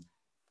person.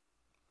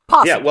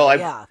 Possibly, Yeah, well,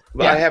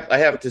 yeah. I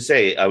have to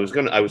say, I was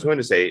going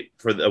to say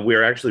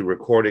we're actually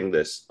recording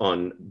this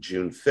on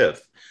June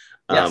 5th.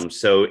 Yes.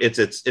 So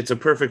it's a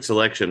perfect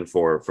selection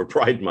for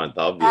Pride Month,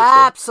 obviously.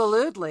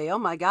 Absolutely. Oh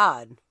my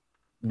God.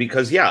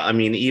 Because yeah, I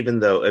mean, even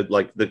though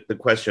like the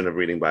question of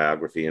reading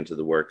biography into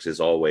the works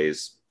is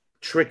always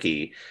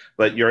tricky,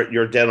 but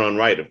you're dead on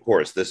right. Of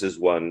course, this is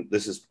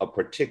a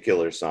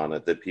particular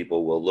sonnet that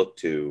people will look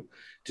to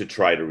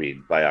try to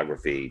read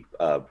biography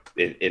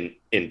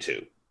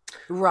into.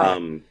 Right.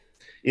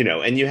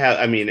 And you have,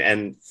 I mean,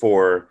 and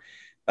for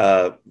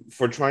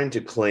trying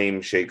to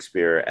claim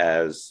Shakespeare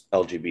as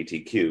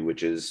LGBTQ,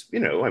 which is,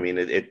 I mean,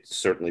 it's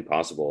certainly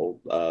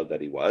possible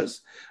that he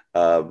was.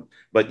 But,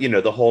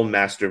 the whole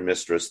master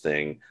mistress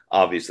thing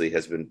obviously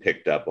has been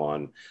picked up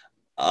on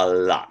a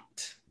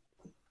lot.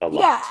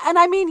 Yeah. And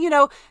I mean,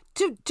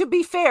 to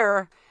be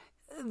fair,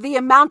 the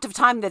amount of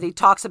time that he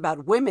talks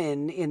about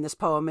women in this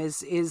poem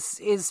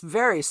is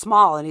very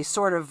small, and he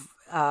sort of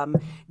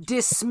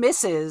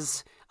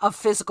dismisses a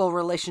physical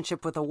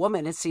relationship with a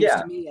woman, it seems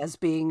to me, as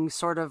being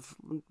sort of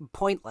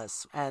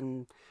pointless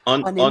and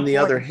on the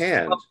other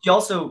hand, well, he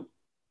also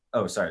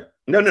sorry.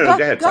 No, go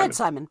ahead,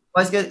 Simon.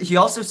 He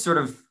also sort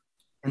of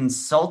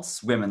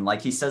insults women,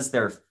 like he says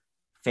they're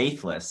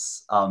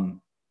faithless.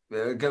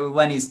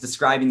 When he's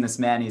describing this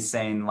man, he's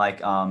saying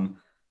like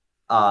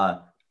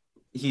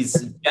he's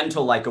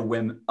gentle like a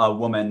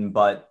woman,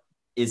 but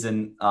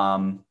isn't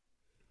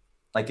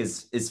like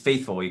is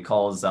faithful. He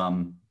calls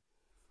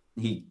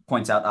he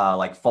points out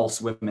like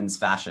false women's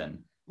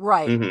fashion.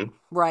 Right. Mm-hmm.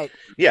 Right.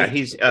 Yeah,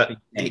 he's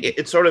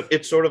it's sort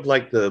of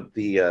like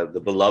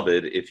the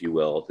beloved, if you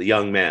will, the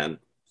young man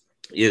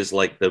is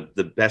like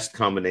the best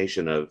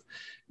combination of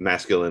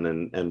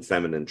masculine and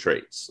feminine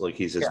traits. Like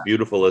he's as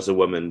beautiful as a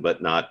woman,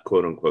 but not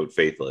quote unquote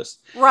faithless.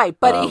 Right,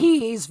 but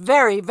he's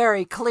very,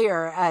 very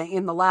clear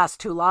in the last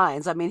two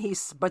lines. I mean,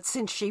 but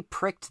since she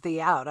pricked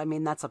thee out, I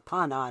mean, that's a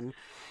pun on,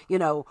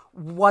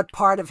 what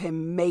part of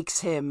him makes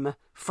him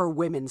for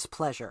women's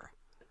pleasure.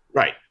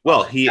 Right.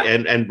 Well,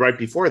 and right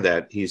before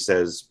that, he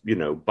says,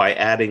 by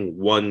adding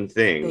one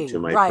thing to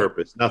my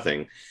purpose,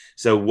 nothing.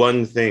 So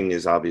one thing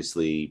is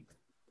obviously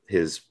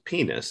his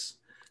penis.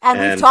 And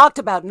we've talked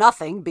about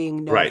nothing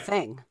being no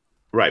thing.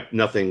 Right.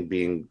 Nothing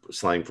being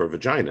slang for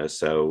vagina.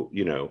 So,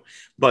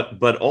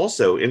 but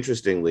also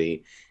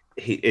interestingly,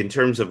 in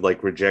terms of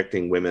like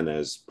rejecting women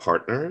as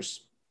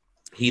partners,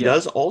 he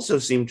does also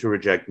seem to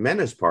reject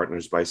men as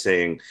partners by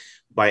saying,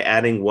 by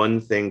adding one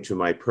thing to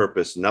my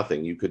purpose,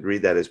 nothing. You could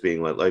read that as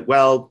being like,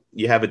 well,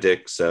 you have a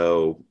dick,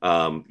 so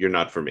you're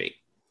not for me.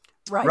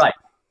 Right.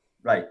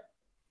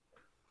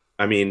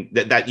 I mean,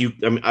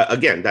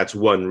 again, that's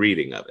one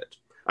reading of it.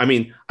 I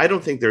mean, I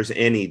don't think there's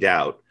any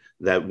doubt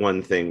that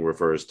one thing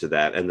refers to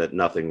that and that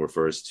nothing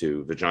refers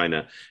to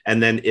vagina.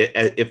 And then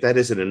if that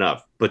isn't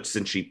enough, but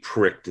since she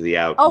pricked the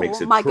out, makes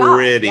it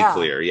pretty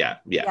clear. Yeah.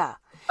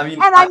 I mean,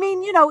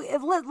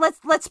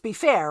 let's be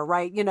fair,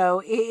 right?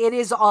 It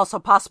is also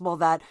possible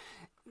that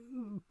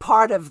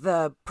part of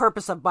the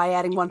purpose of by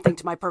adding one thing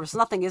to my purpose,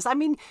 nothing is, I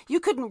mean, you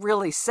couldn't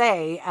really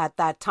say at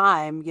that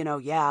time,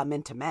 I'm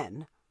into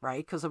men,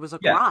 right? Because it was a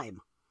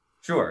crime.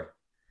 Sure.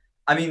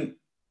 I mean,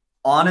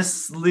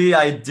 honestly,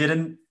 I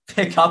didn't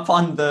pick up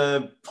on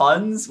the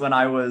puns when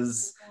I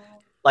was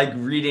like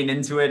reading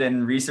into it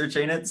and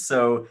researching it.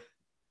 So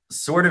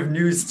sort of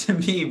news to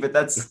me, but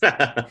that's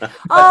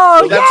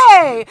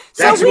yay!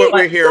 That's what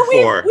we're here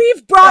for.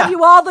 We've brought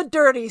you all the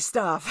dirty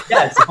stuff.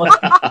 Yes,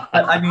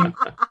 I mean,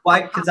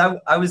 why? Because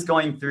I was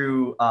going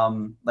through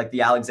like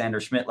the Alexander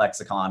Schmidt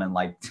lexicon and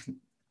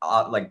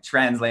like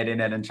translating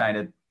it and trying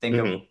to think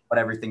of what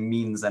everything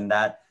means, and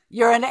that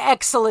you're an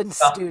excellent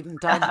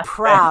student. I'm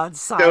proud,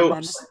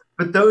 Simon.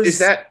 But those is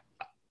that.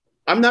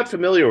 I'm not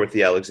familiar with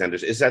the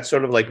Alexanders. Is that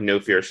sort of like No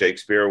Fear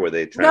Shakespeare where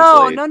they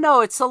translate? No.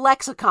 It's a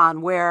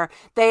lexicon where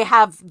they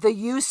have the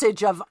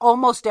usage of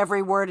almost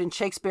every word in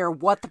Shakespeare,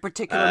 what the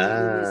particular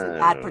meaning is in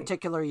that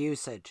particular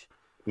usage.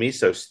 Me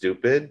so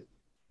stupid.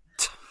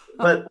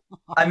 But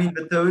I mean,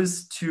 but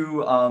those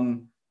two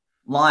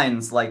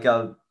lines, like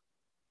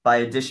by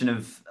addition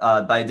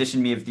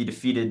me of the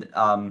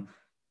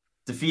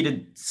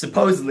defeated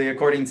supposedly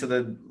according to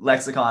the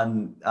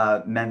lexicon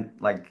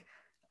meant like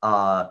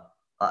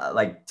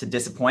to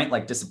disappoint,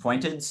 like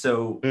disappointed.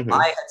 So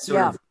I had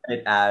sort of read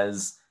it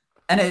as,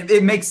 and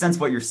it makes sense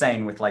what you're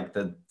saying with like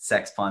the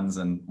sex puns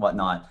and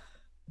whatnot.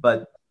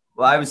 But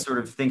what I was sort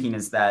of thinking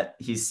is that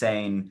he's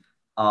saying,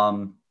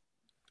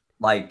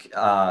 like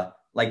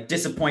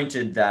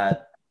disappointed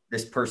that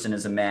this person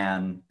is a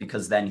man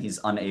because then he's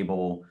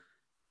unable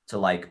to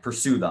like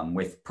pursue them,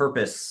 with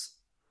purpose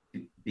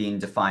being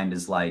defined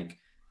as like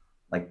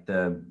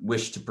the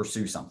wish to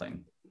pursue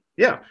something.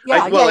 Yeah.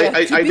 I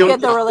don't in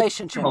the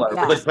relationship.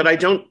 But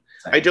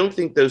I don't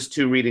think those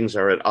two readings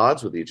are at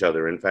odds with each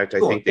other. In fact, I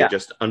think they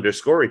just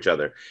underscore each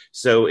other.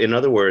 So in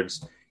other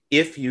words,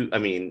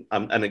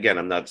 and again,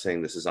 I'm not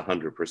saying this is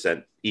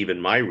 100%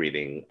 even my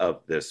reading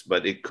of this,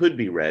 but it could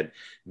be read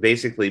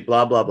basically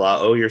blah, blah, blah.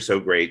 Oh, you're so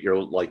great.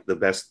 You're like the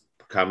best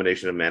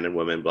combination of men and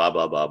women, blah,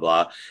 blah, blah,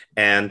 blah.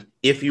 And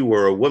if you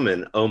were a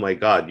woman, oh my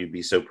God, you'd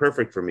be so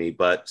perfect for me.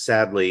 But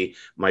sadly,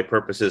 my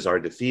purposes are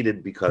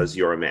defeated because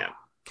you're a man.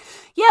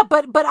 Yeah,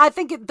 but I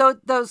think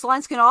those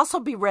lines can also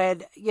be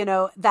read,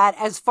 that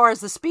as far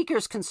as the speaker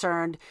is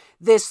concerned,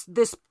 this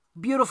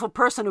beautiful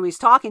person who he's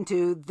talking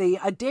to, the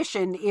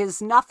addition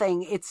is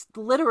nothing. It's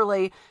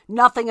literally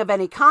nothing of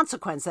any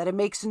consequence, that it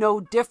makes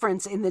no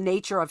difference in the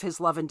nature of his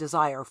love and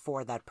desire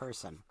for that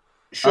person.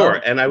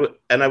 Sure. And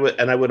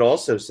I would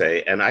also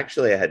say, and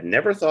actually I had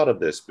never thought of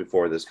this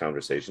before this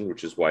conversation,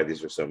 which is why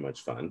these are so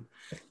much fun.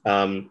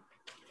 One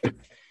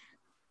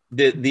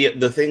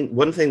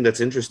thing that's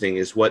interesting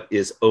is what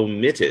is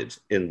omitted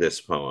in this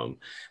poem,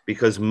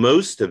 because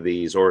most of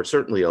these, or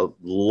certainly a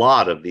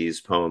lot of these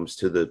poems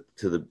to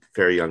the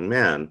fair young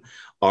man,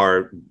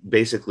 are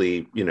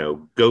basically,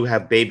 go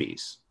have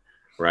babies,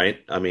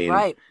 right? I mean,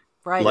 right.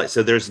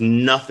 So there's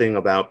nothing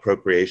about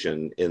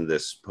procreation in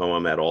this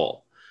poem at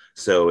all.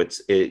 So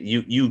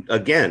you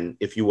again,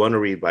 if you want to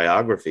read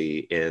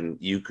biography, and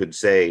you could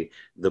say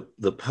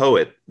the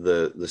poet,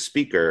 the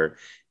speaker,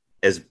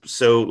 as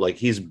so like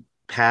he's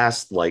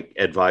past like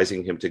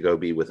advising him to go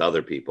be with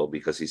other people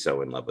because he's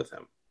so in love with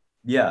him.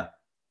 Yeah.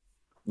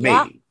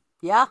 Maybe.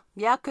 Yeah,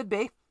 could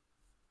be.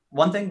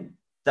 One thing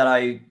that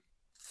I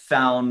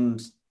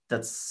found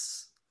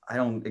I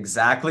don't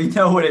exactly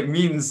know what it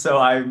means, so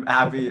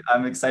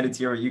I'm excited to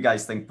hear what you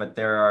guys think, but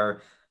there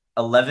are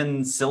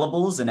 11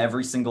 syllables in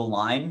every single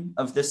line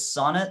of this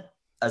sonnet,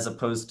 as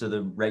opposed to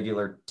the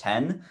regular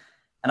 10.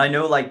 And I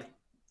know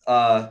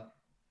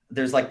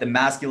there's like the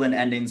masculine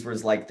endings where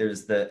it's like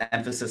there's the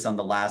emphasis on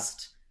the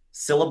last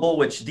syllable,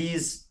 which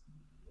these,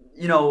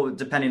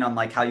 depending on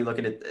like how you look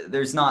at it,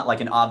 there's not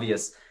like an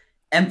obvious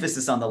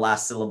emphasis on the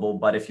last syllable.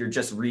 But if you're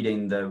just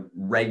reading the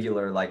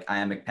regular like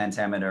iambic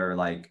pentameter,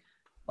 like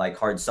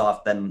hard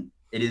soft, then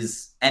it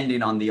is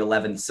ending on the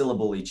 11th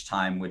syllable each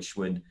time, which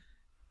would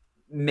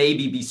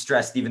maybe be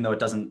stressed, even though it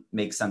doesn't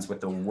make sense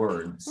with the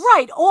words.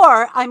 Right.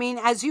 Or, I mean,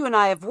 as you and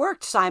I have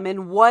worked,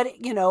 Simon, what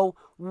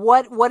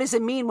does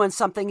it mean when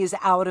something is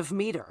out of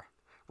meter,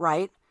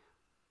 right?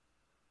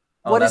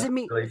 What does it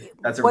mean?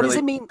 What does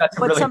it mean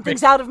when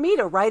something's out of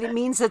meter, right? It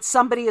means that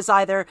somebody is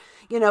either,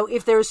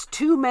 if there's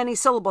too many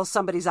syllables,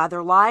 somebody's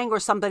either lying or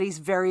somebody's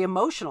very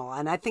emotional.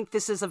 And I think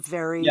this is a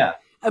very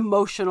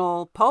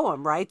emotional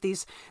poem, right?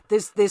 This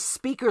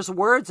speaker's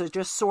words are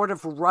just sort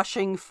of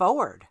rushing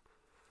forward.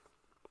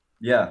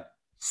 Yeah.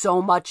 So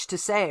much to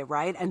say,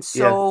 right? And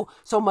so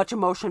much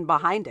emotion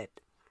behind it.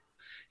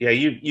 Yeah,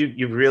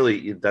 you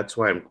really, that's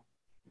why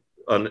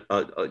I'm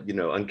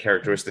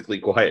uncharacteristically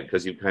quiet,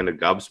 because you kind of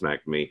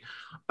gobsmacked me.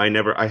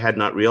 I had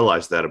not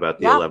realized that about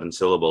the 11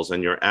 syllables,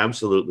 and you're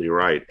absolutely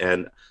right.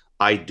 And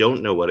I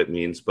don't know what it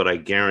means, but I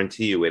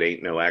guarantee you it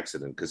ain't no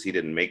accident, because he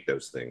didn't make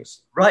those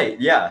things.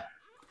 Right, yeah.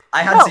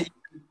 I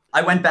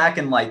went back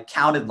and like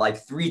counted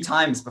like 3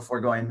 times before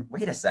going,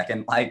 wait a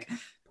second, like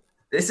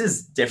this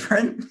is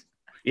different.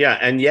 Yeah,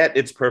 and yet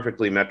it's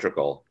perfectly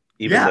metrical.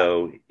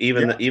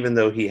 Even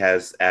though he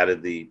has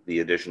added the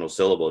additional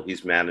syllable,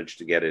 he's managed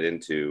to get it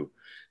into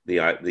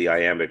the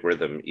iambic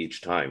rhythm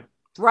each time.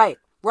 Right.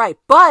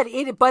 But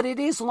it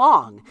is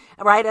long,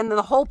 right? And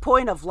the whole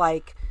point of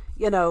like,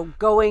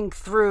 going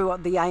through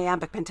the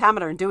iambic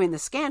pentameter and doing the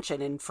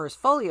scansion in first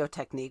folio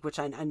technique, which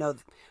I know,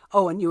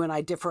 and you and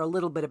I differ a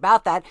little bit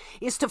about that,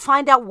 is to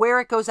find out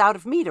where it goes out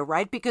of meter,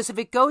 right? Because if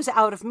it goes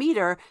out of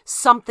meter,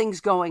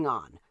 something's going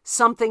on.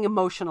 Something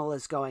emotional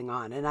is going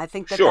on. And I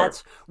think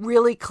that's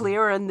really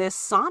clear in this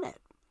sonnet.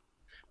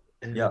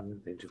 Yeah.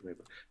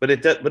 But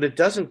it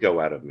doesn't go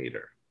out of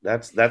meter.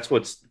 That's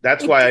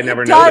why I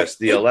never noticed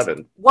the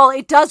 11. Well,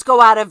 it does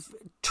go out of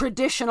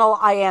traditional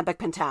iambic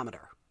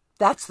pentameter.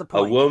 That's the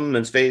point. A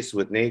woman's face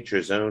with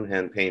nature's own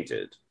hand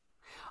painted.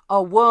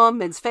 A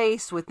woman's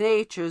face with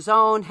nature's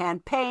own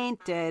hand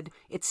painted.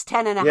 It's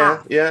 10 and a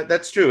half. Yeah,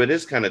 that's true. It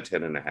is kind of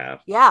 10 and a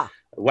half. Yeah.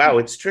 Wow,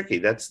 it's tricky.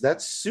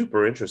 That's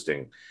super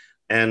interesting.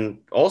 And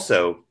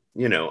also,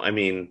 I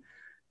mean,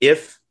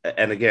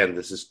 and again,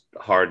 this is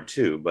hard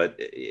too, but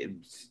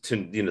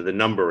the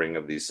numbering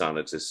of these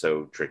sonnets is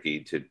so tricky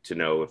to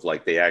know if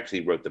like they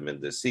actually wrote them in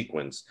this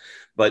sequence.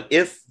 But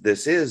if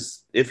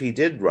he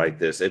did write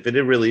this, if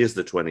it really is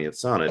the 20th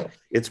sonnet,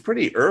 it's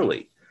pretty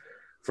early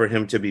for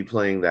him to be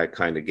playing that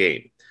kind of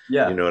game.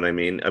 Yeah. You know what I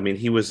mean? I mean,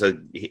 he was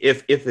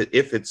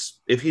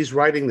if he's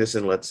writing this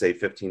in, let's say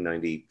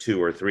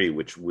 1592 or 3,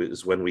 which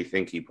was when we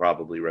think he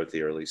probably wrote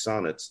the early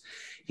sonnets,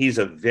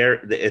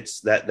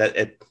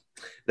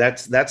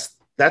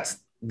 that's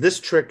this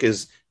trick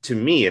is, to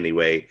me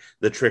anyway,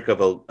 the trick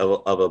of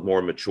a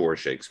more mature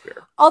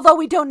Shakespeare. Although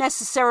we don't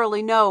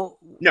necessarily know.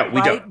 No, we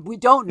right? don't. We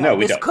don't know. No,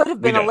 this could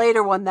have been a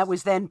later one that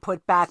was then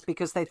put back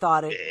because they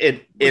thought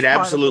it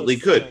absolutely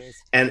could.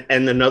 And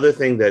another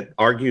thing that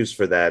argues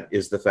for that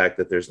is the fact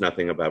that there's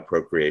nothing about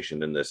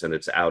procreation in this, and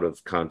it's out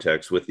of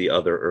context with the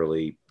other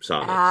early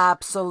sonnets.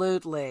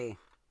 Absolutely.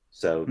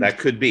 So that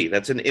could be.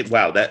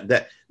 Wow.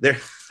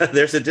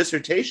 There's a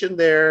dissertation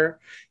there.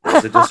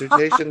 There's a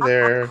dissertation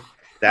there.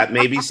 That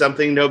may be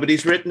something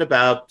nobody's written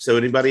about. So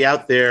anybody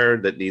out there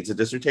that needs a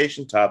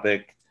dissertation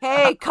topic.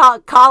 Hey,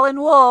 Colin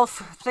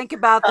Wolfe, think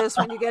about this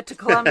when you get to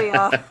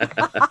Columbia.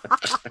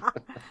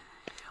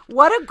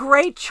 What a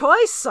great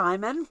choice,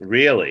 Simon.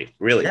 Really.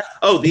 Yeah.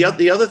 Oh,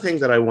 the other thing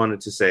that I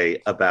wanted to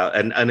say about,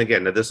 and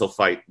again, this will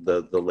fight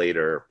the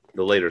later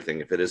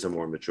thing if it is a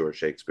more mature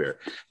Shakespeare.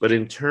 But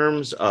in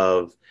terms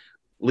of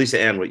Lisa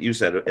Ann, what you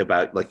said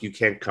about, like, you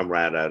can't come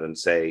right out and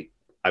say,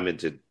 I'm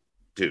into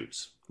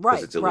dudes,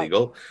 because it's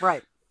illegal.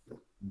 Right.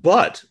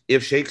 But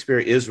if Shakespeare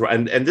is,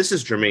 and this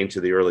is germane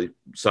to the early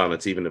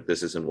sonnets, even if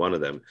this isn't one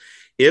of them,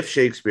 if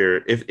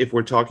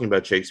we're talking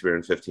about Shakespeare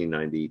in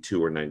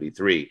 1592 or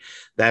 93,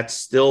 that's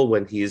still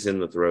when he's in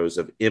the throes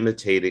of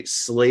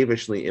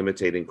slavishly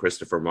imitating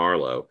Christopher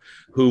Marlowe,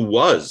 who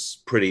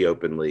was pretty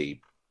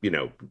openly,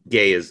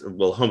 gay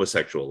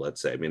homosexual,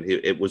 let's say. I mean,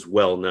 it was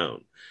well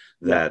known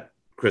that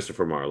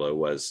Christopher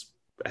Marlowe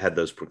had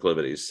those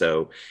proclivities.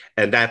 So,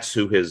 and that's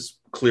who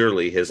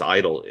clearly his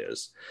idol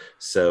is.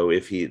 So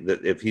if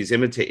he's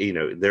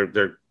imitating,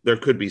 there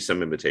could be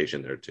some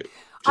imitation there too.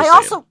 I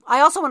also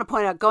want to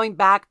point out, going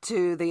back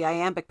to the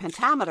iambic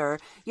pentameter,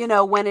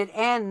 when it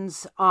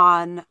ends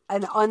on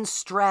an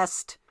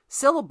unstressed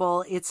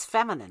syllable, it's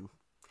feminine.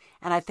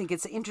 And I think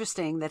it's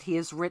interesting that he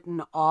has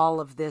written all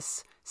of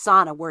this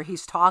sonnet where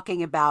he's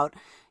talking about,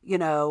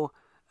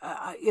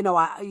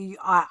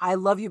 I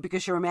love you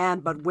because you're a man,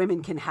 but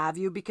women can have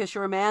you because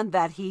you're a man,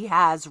 that he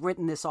has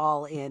written this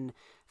all in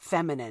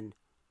feminine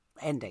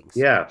endings.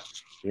 Yeah.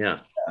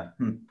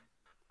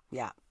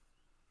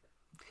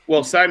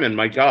 Well, Simon,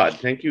 my God,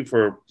 thank you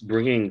for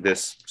bringing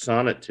this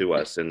sonnet to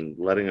us and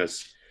letting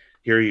us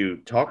hear you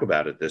talk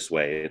about it this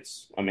way.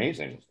 It's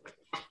amazing.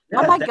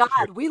 Oh my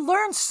God, we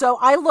learned so.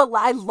 I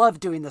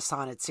love doing the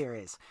sonnet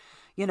series.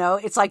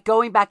 It's like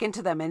going back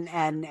into them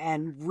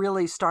and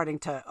really starting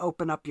to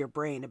open up your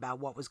brain about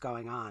what was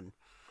going on.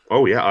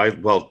 Oh yeah,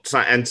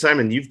 and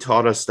Simon, you've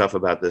taught us stuff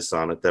about this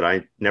sonnet that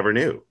I never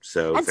knew.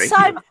 So thank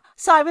you.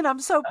 Simon, I'm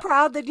so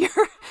proud that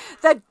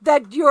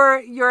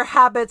your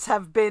habits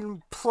have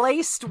been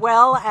placed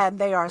well and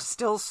they are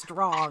still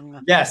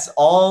strong. Yes,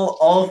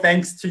 all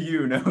thanks to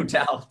you, no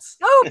doubt.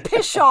 Oh,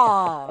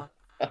 pshaw.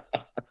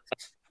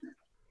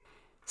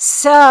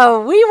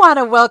 So we want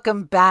to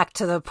welcome back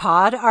to the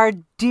pod our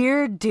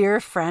dear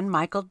friend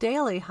Michael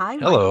Daly. Hi,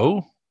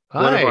 Michael.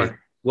 Hello. Hi.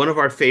 One of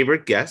our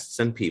favorite guests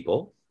and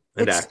people.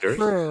 And it's actors.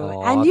 True.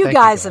 Aww, and you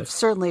guys have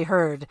certainly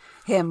heard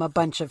him a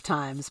bunch of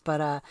times,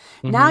 but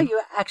now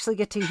you actually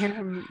get to hear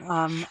him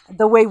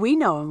the way we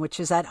know him, which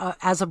is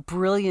as a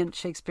brilliant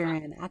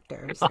Shakespearean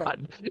actor. So.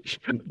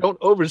 Don't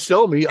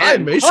oversell me. I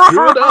may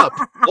screw it up.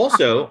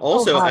 Also,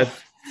 a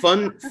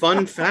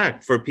fun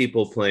fact for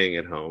people playing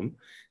at home.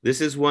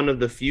 This is one of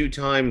the few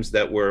times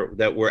that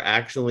we're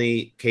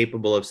actually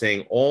capable of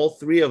saying all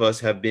three of us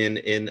have been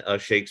in a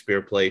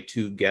Shakespeare play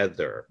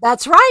together.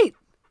 That's right.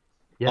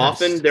 Yes.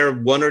 Often there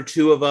are one or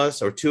two of us,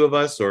 or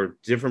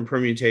different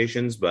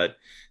permutations, but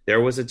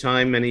there was a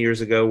time many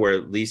years ago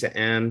where Lisa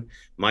Ann,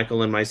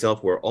 Michael, and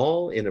myself were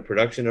all in a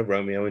production of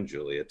Romeo and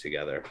Juliet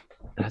together.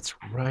 That's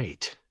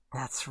right.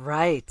 That's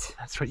right.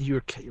 You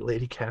were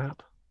Lady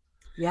Cap.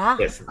 Yeah.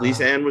 Yes,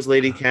 Lisa Ann was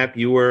Lady Cap.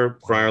 You were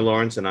Friar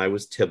Lawrence, and I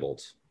was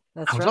Tybalt.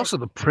 That's I was also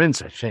the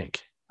prince, I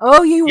think.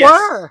 Oh, you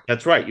were.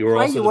 That's right. You were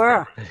also. You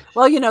were.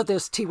 Well,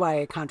 there's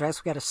TYA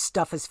contracts. We got to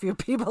stuff as few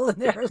people in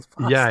there as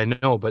possible. Yeah, I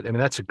know, but I mean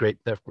that's a great,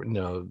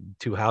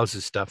 two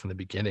houses stuff in the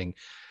beginning.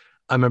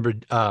 I remember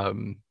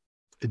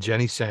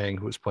Jenny saying,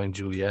 who was playing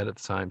Juliet at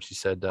the time, she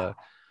said,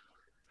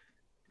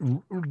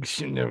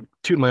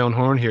 toot my own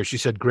horn here. She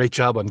said, "Great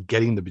job on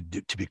getting them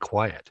to be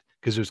quiet."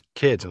 Because there's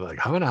kids and like,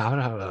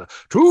 how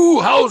two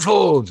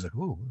households. Like,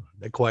 ooh,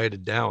 they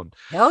quieted down.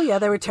 Oh yeah,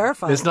 they were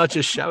terrified. It's not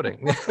just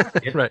shouting,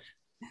 right?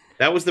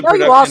 That was the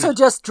production. You also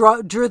just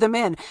drew them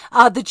in.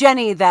 The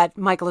Jenny that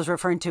Michael is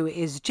referring to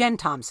is Jen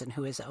Thompson,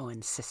 who is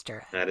Owen's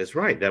sister. That is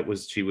right.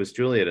 She was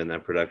Juliet in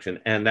that production.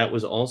 And that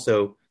was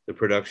also the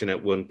production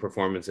at one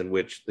performance in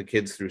which the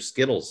kids threw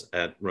Skittles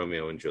at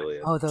Romeo and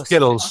Juliet. Oh, those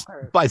Skittles,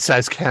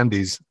 bite-sized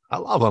candies. I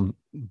love them.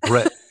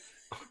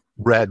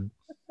 Red,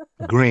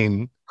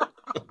 green,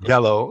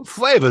 yellow,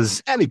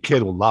 flavors any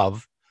kid will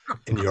love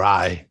in your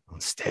eye on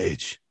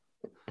stage.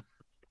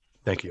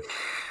 Thank you.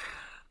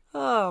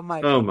 Oh,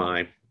 my. Oh,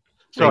 my.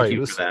 Sorry, Thank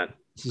you for that.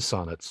 This is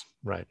sonnets,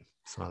 right?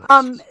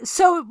 Sonnets.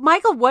 So,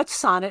 Michael, what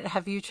sonnet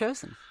have you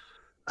chosen?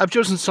 I've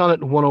chosen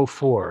sonnet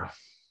 104.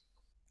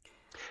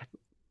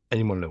 And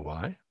you want to know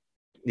why?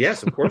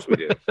 Yes, of course we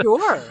do.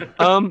 Sure.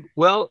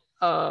 Well,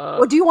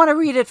 do you want to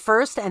read it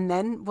first, and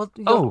then you'll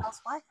tell us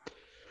why?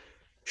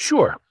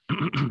 Sure.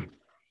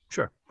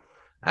 Sure.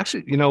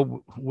 Actually,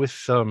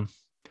 with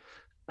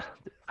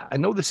I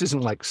know this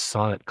isn't like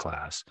sonnet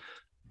class,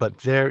 but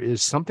there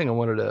is something I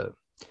wanted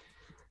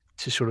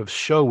to sort of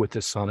show with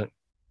this sonnet,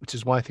 which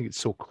is why I think it's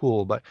so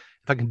cool. But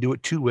if I can do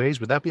it two ways,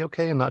 would that be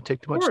okay and not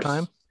take too much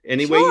time?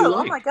 Any way you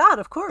like. Oh my God,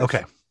 of course.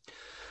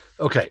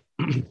 Okay.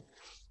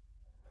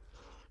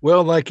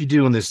 Well, like you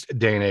do in this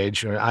day and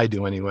age, or I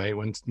do anyway,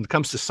 when it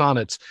comes to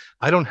sonnets,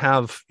 I don't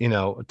have,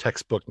 a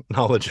textbook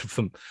knowledge of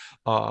them.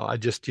 I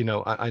just,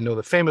 I know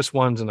the famous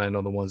ones and I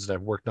know the ones that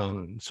I've worked on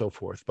and so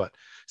forth. But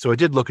so I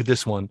did look at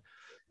this one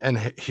and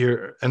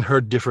hear and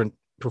heard different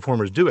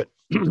performers do it.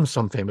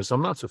 Some famous,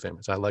 some not so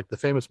famous. I like the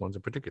famous ones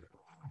in particular.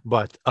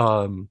 But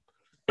pardon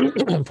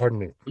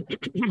me.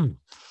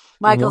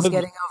 Michael's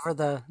getting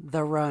over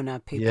the Rona,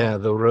 people. Yeah,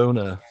 the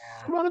Rona.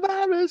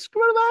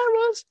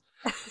 Coronavirus.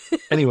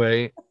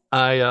 Anyway,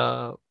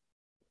 I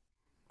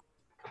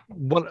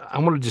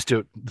want to just do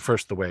it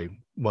first the way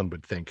one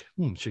would think.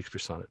 Shakespeare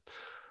sonnet.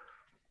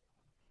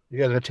 You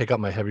got to take out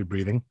my heavy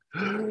breathing.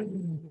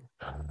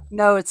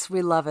 No,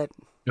 we love it.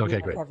 Okay,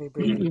 great. Heavy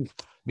breathing.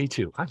 Me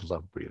too. I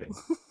love breathing.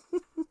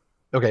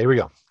 Okay, here we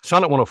go.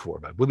 Sonnet 104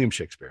 by William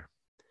Shakespeare.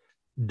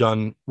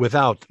 Done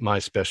without my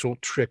special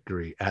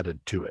trickery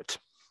added to it.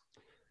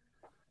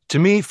 To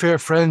me, fair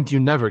friend, you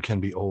never can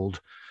be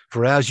old,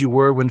 for as you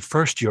were when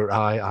first your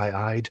eye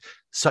I eyed,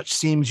 such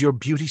seems your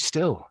beauty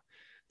still.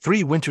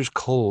 3 winters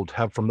cold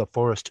have from the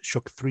forest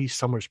shook 3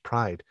 summers'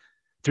 pride.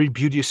 3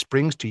 beauteous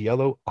springs to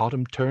yellow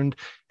autumn turned,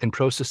 in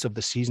process of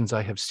the seasons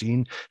I have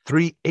seen.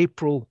 3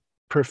 April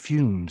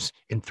perfumes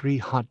in 3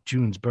 hot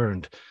Junes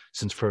burned,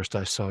 since first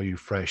I saw you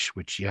fresh,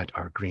 which yet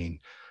are green.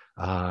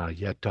 Ah,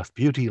 yet doth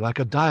beauty like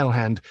a dial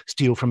hand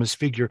steal from his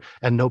figure,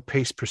 and no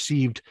pace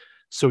perceived.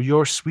 So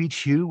your sweet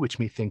hue, which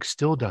methinks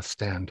still doth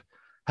stand,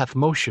 hath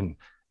motion,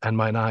 and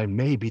mine eye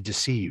may be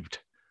deceived.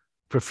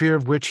 For fear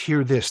of which,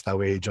 hear this,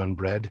 thou age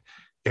unbred,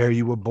 ere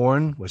you were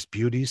born, was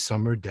beauty's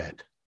summer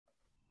dead.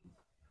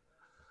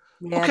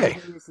 Yeah, okay.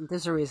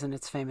 There's a reason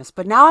it's famous.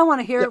 But now I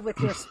want to hear it with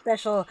your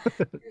special...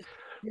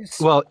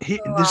 Well,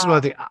 this is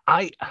one thing.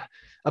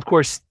 Of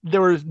course,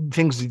 there are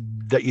things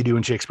that you do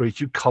in Shakespeare.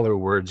 You color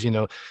words.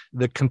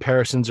 The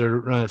comparisons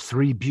are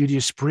 3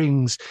 beauteous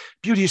springs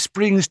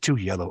to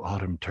yellow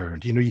autumn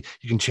turned. You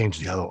can change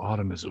the yellow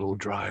autumn is a little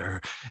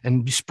drier,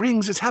 and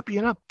springs is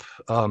happying up.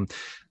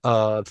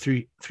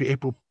 3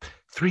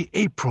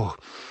 April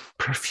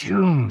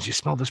perfumes. You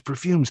smell those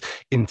perfumes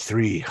in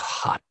 3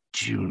 hot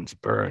Junes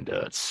burned.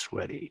 It's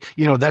sweaty.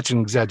 That's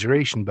an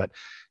exaggeration, but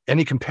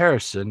any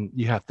comparison,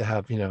 you have to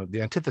have,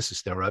 the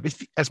antithesis thereof,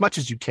 as much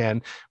as you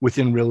can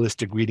within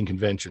realistic reading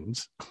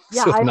conventions.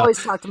 Yeah, I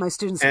always talk to my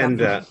students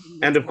about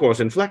and of course,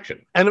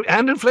 inflection. And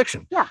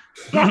inflection. Yeah.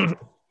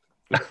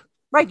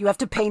 Right, you have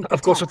to paint the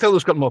Of course, text.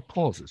 Othello's got more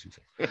pauses, you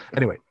say.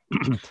 Anyway,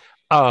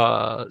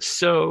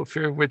 so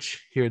fear of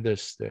which, hear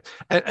this.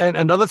 And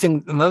another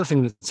thing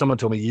that someone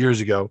told me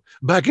years ago,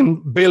 back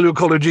in Balliol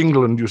College,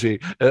 England, you see,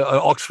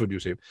 Oxford, you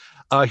see,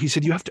 he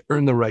said, you have to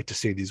earn the right to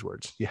say these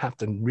words. You have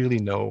to really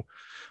know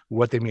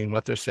what they mean,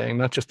 what they're saying,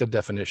 not just a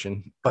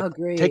definition. But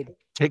agreed.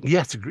 Take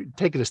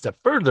it a step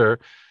further.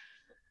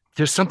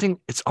 There's something,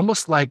 it's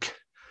almost like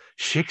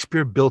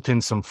Shakespeare built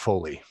in some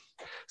Foley,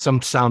 some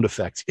sound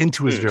effects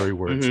into his very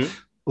words.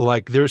 Mm-hmm.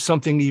 Like there's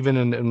something even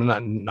in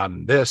not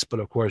in this, but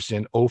of course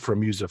in O for a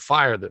Muse of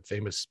Fire, that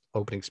famous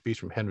opening speech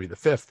from Henry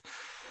V.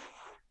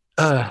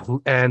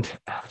 And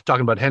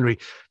talking about Henry,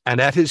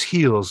 and at his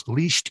heels,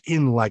 leashed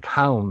in like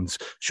hounds,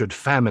 should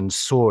famine,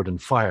 sword,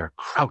 and fire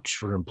crouch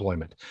for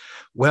employment.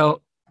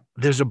 Well,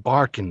 there's a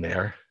bark in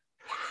there.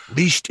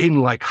 Leashed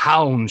in like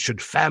hounds,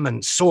 should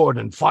famine, sword,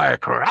 and fire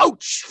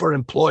crouch for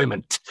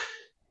employment.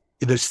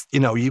 There's,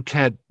 you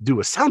can't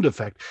do a sound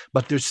effect,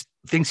 but there's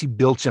things he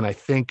built in. I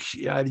think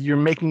you're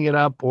making it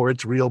up or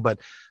it's real, but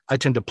I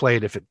tend to play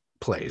it if it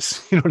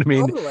plays. You know what I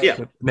mean? Totally.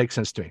 Yeah. It makes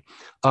sense to me.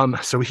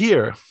 So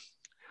here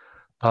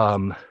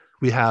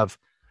we have,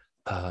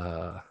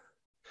 where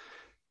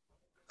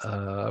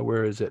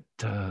is it?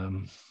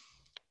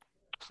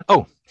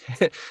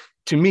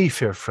 To me,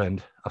 fair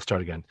friend, I'll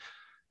start again.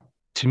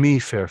 To me,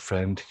 fair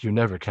friend, you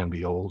never can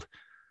be old,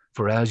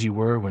 for as you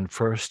were when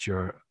first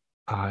your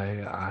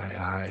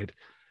eyed,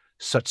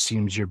 such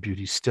seems your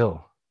beauty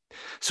still.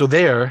 So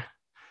there,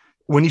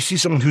 when you see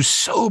someone who's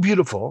so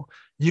beautiful,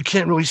 you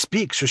can't really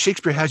speak. So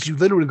Shakespeare has you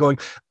literally going,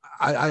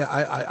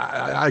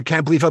 I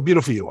can't believe how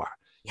beautiful you are.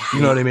 Yeah.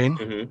 You know what I mean?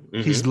 Mm-hmm,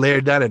 mm-hmm. He's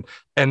layered that in.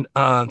 And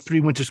 3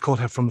 winters cold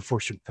have from the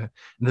fortune. And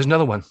there's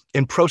another one.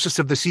 In process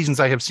of the seasons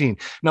I have seen.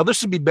 Now,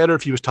 this would be better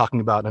if he was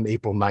talking about an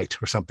April night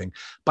or something.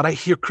 But I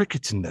hear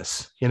crickets in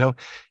this, in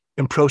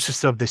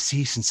process of the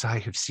seasons I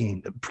have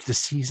seen. The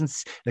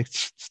seasons. Like,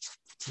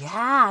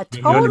 yeah,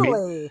 totally. You know what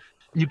I mean?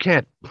 You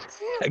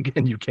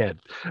can't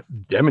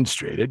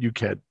demonstrate it. You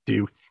can't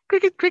do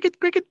cricket,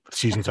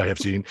 seasons I have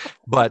seen.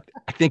 But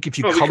I think if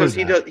you color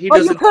that. He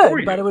does you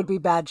could, but it would be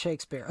bad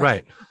Shakespeare.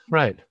 Right.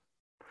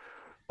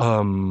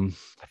 I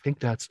think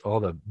that's all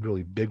the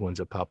really big ones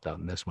that popped out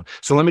in this one.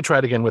 So let me try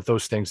it again with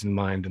those things in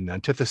mind, and the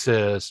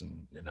antithesis,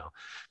 and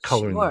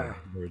coloring the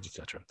words,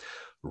 etc.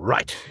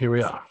 Right, here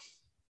we are.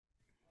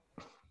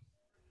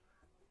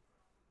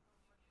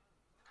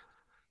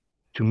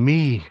 To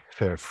me,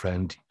 fair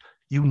friend,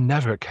 you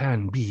never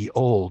can be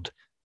old,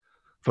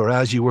 for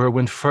as you were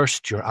when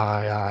first your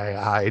eye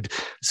eyed,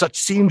 such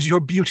seems your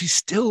beauty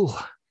still.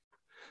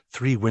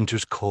 3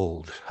 winters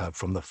cold have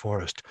from the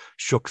forest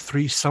shook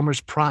 3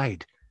 summers'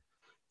 pride.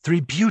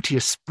 3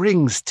 beauteous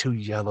springs to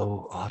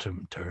yellow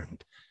autumn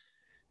turned.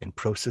 In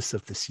process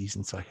of the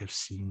seasons I have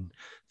seen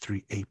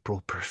 3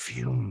 April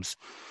perfumes,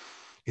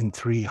 in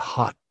 3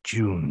 hot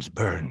Junes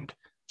burned,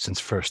 since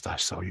first I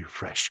saw you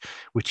fresh,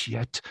 which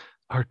yet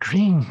are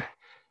green.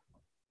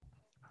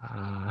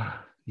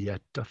 Ah,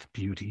 yet doth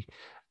beauty,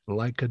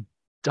 like a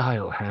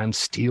dial hand,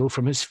 steal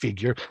from his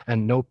figure,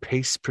 and no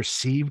pace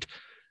perceived.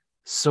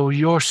 So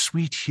your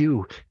sweet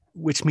hue,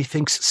 which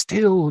methinks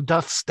still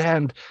doth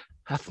stand,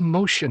 hath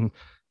motion,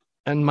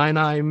 and mine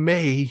eye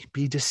may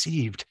be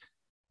deceived.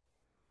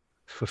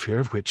 For fear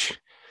of which,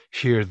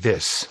 hear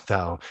this,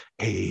 thou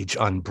age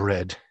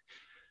unbred.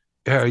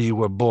 Ere you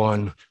were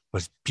born,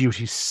 was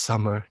beauty's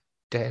summer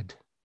dead.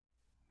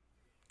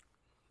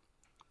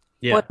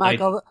 Yeah,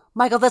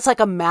 Michael, that's like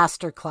a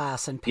master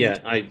class in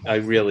painting. yeah, I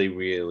really,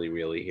 really,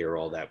 really hear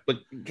all that. But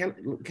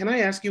can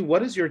I ask you,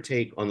 what is your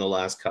take on the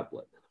last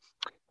couplet?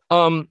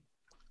 When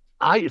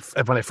I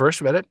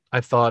first read it,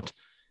 I thought,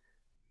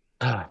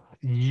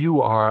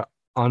 you are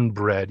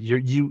unbred.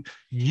 You,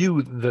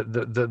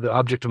 the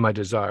object of my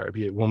desire,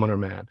 be it woman or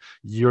man,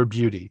 your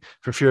beauty,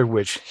 for fear of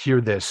which,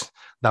 hear this,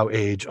 thou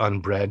age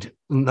unbred.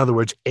 In other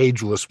words,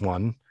 ageless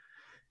one.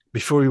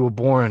 Before you were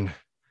born,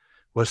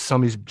 was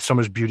summer's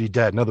beauty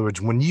dead. In other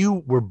words, when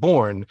you were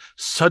born,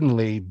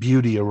 suddenly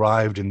beauty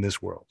arrived in this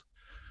world.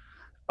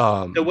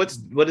 So what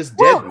does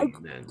dead mean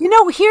then?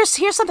 Here's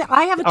something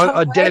I have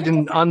a dead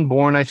and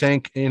unborn. I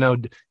think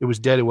it was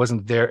dead. It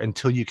wasn't there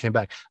until you came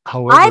back.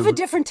 However, I have a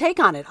different take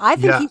on it. I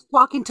think he's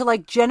talking to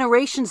like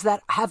generations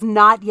that have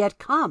not yet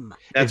come.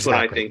 That's what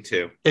I think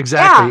too.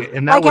 Exactly, yeah.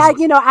 And that like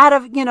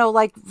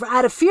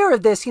out of fear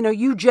of this,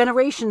 you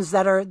generations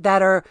that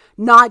are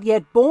not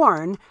yet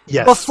born.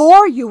 Yes.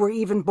 Before you were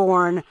even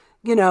born,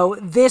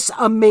 this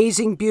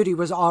amazing beauty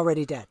was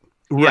already dead.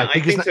 Yeah, I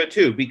think so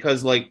too,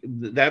 because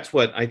that's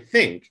what I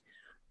think.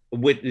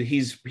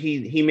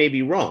 He may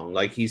be wrong.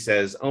 Like he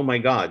says, "Oh my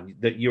God,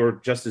 that you're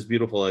just as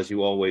beautiful as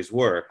you always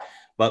were,"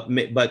 but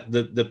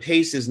the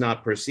pace is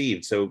not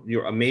perceived. So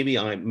maybe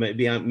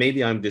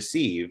I'm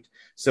deceived.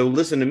 So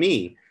listen to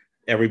me,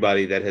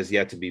 everybody that has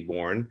yet to be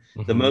born.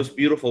 Mm-hmm. The most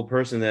beautiful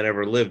person that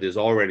ever lived is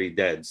already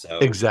dead. So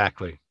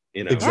exactly.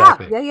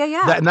 Exactly.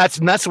 Yeah. And that's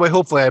the way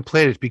hopefully I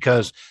played it,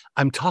 because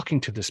I'm talking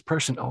to this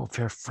person, oh,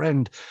 fair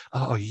friend,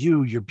 oh,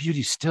 your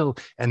beauty still.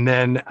 And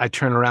then I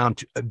turn around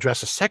to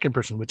address a second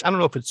person, which I don't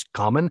know if it's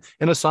common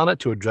in a sonnet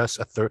to address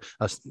to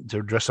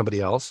address somebody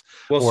else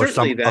or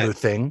some other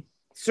thing.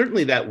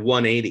 Certainly that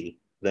 180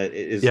 that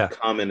is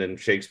common in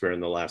Shakespeare in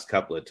the last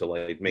couplet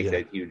to make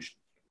that huge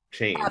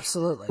change.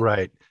 Absolutely.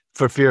 Right.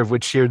 For fear of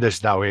which, hear this,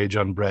 thou age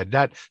unbred.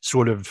 That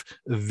sort of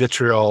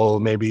vitriol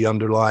maybe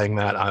underlying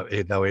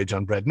that, thou age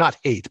unbred. Not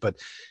hate, but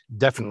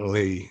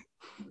definitely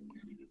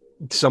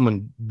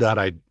someone that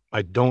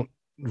I don't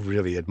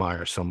really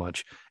admire so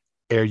much.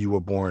 Ere you were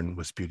born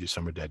was beauty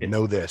summer dead.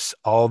 Know this,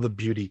 all the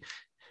beauty,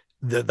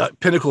 the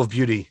pinnacle of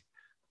beauty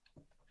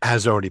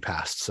has already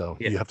passed. So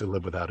you have to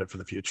live without it for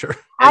the future.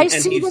 I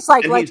see this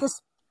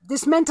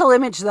this mental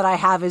image that I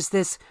have is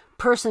this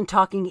person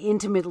talking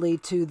intimately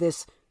to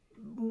this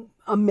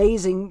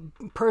amazing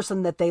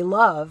person that they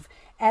love,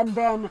 and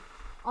then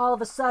all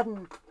of a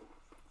sudden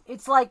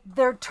it's like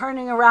they're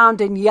turning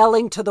around and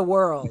yelling to the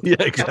world. Yeah,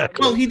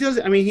 exactly. Well, he does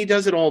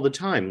it all the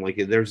time. Like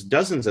there's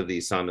dozens of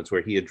these sonnets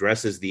where he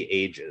addresses the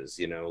ages,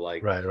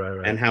 right,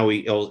 and how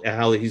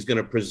he's going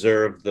to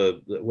preserve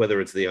whether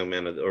it's the young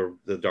man or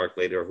the dark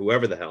lady or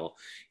whoever the hell,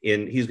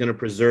 he's going to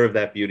preserve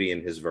that beauty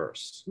in his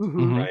verse.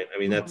 Mm-hmm. Right. I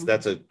mean,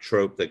 that's a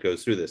trope that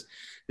goes through this.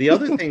 The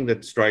other thing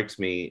that strikes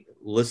me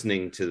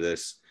listening to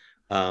this,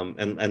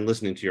 and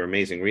listening to your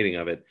amazing reading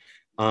of it,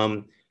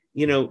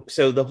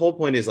 so the whole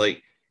point is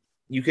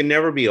you can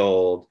never be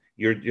old.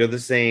 You're the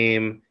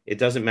same. It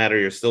doesn't matter.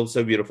 You're still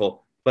so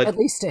beautiful. But at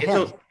least to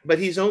him. But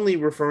he's only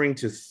referring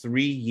to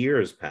 3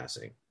 years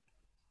passing.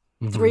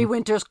 3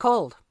 winters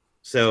cold.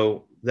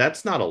 So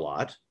that's not a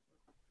lot.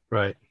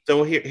 Right.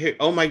 So here,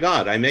 oh my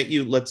God, I met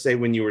you, let's say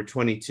when you were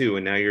 22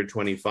 and now you're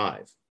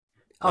 25.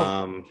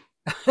 Oh.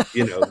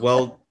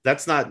 Well,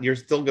 that's not, you're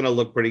still going to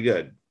look pretty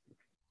good.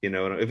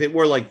 If it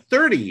were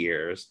 30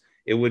 years,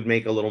 it would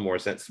make a little more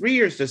sense. 3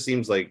 years just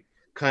seems like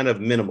kind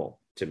of minimal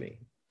to me.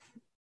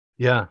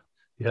 Yeah.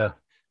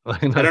 I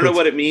don't know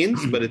what it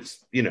means, but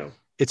it's,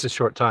 it's a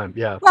short time.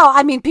 Yeah. Well,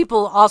 I mean,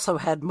 people also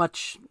had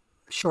much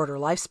shorter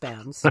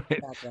lifespans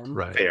back then.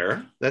 Right.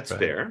 Fair. That's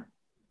fair.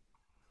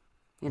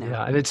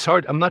 Yeah, and it's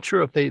hard. I'm not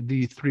sure if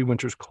the 3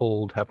 winters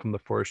cold happened, the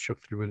forest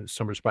shook through in its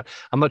summer spot.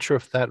 I'm not sure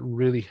if that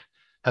really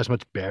has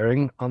much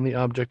bearing on the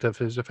object of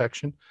his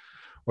affection,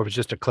 or if it's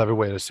just a clever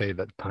way to say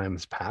that time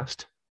has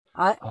passed.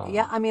 I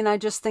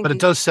just think. But it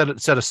does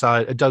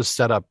it does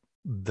set up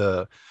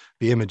the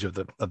image of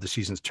the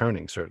seasons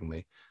turning,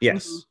 certainly.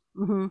 Yes.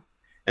 Mm-hmm.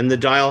 And the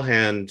dial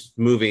hand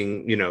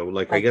moving,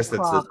 I guess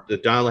that's the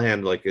dial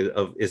hand,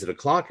 is it a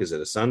clock? Is it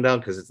a sundial?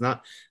 Because it's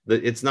not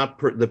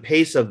the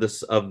pace of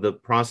the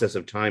process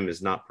of time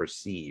is not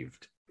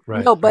perceived.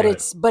 Right. No, but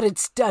it's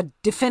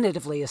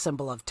definitively a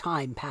symbol of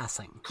time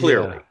passing.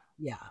 Clearly.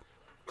 Yeah.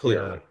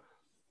 Clearly.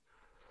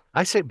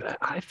 I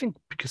think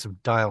because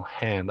of dial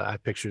hand, I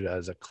pictured it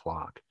as a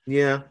clock.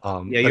 Yeah.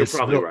 But You're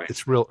probably right.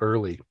 It's real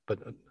early, but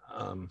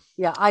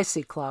yeah, I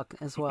see clock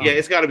as well. Yeah,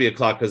 it's got to be a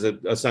clock because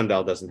a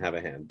sundial doesn't have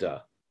a hand. Duh.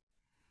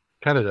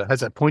 Canada has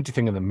that pointy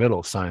thing in the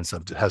middle. Science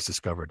has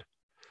discovered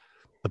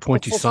the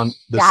pointy sun.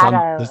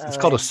 It's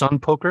called a sun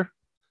poker.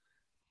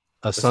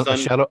 A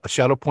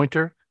shadow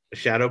pointer.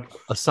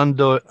 A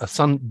sundial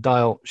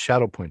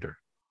shadow pointer.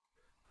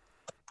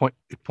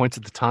 It points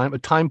at the time. A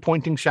time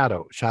pointing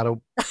shadow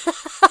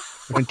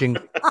pointing.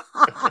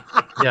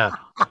 Yeah,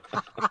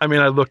 I mean,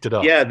 I looked it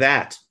up. Yeah,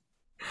 that.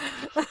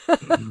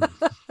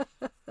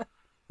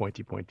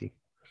 Pointy.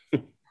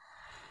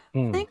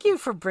 Thank you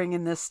for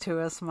bringing this to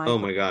us, Michael. Oh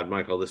my God,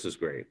 Michael, this is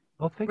great.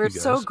 Well, thank We're you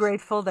guys. so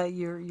grateful that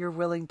you're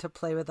willing to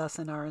play with us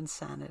in our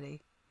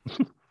insanity.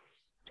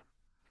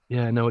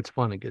 Yeah, I know it's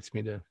fun. It gets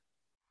me to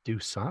do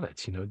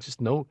sonnets.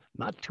 Just not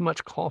too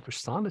much call for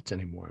sonnets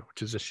anymore,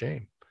 which is a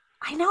shame.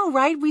 I know,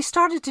 right? We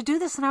started to do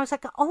this, and I was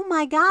like, "Oh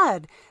my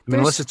God!" I mean,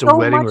 unless it's a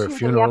wedding or a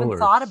funeral, we haven't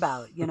thought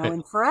about,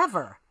 in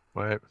forever.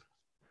 Right.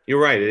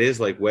 You're right. It is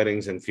like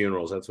weddings and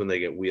funerals. That's when they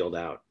get wheeled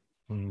out.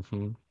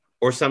 Mm-hmm.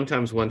 Or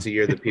sometimes once a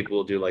year, the people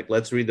will do like,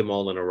 let's read them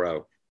all in a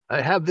row.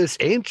 I have this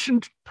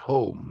ancient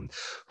poem.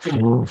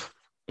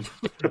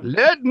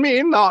 Led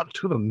me not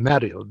to the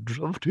marriage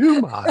of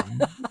two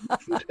minds.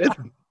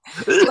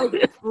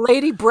 Like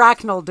Lady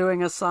Bracknell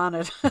doing a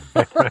sonnet.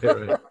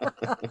 Right.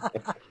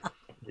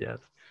 Yes.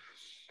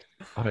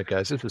 All right,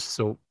 guys, this was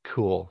so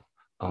cool.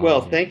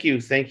 Well, thank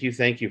you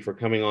for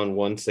coming on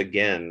once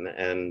again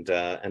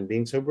and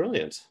being so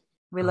brilliant.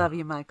 We love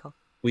you, Michael.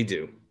 We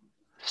do.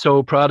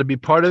 So proud to be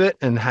part of it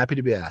and happy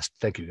to be asked.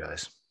 Thank you,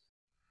 guys.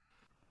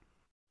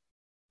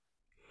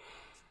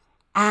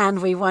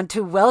 And we want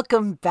to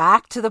welcome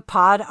back to the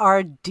pod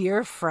our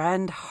dear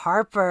friend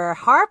Harper.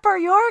 Harper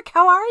York,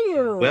 how are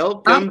you?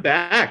 Welcome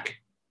back.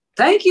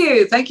 Thank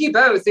you. Thank you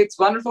both. It's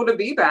wonderful to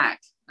be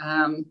back.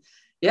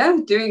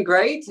 Doing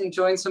great.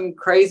 Enjoying some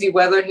crazy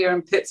weather here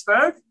in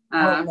Pittsburgh.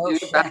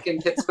 Back in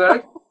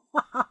Pittsburgh.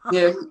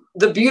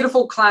 The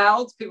beautiful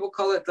clouds. People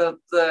call it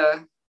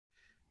the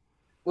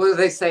what do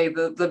they say?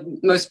 The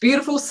most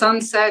beautiful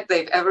sunset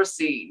they've ever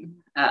seen.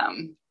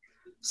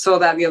 Saw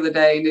that the other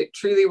day, and it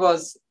truly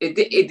was. It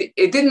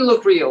didn't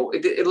look real.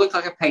 It looked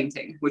like a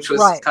painting, which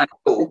was kind of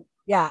cool.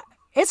 Yeah,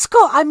 it's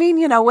cool. I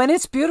mean, when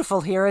it's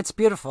beautiful here, it's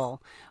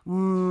beautiful.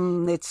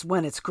 It's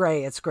when it's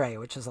gray,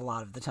 which is a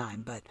lot of the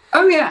time. But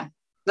oh yeah,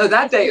 no,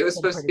 that day it was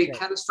supposed to be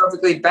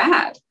catastrophically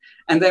bad,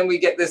 and then we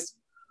get this.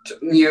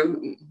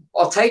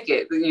 I'll take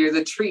it.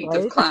 The treat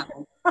of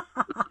cloud.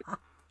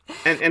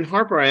 And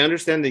Harper, I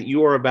understand that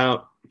you are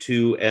about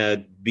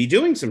to be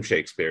doing some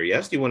Shakespeare.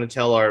 Yes, do you want to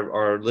tell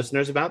our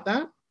listeners about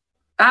that?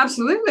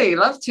 Absolutely,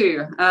 love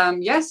to.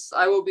 Yes,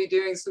 I will be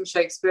doing some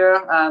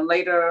Shakespeare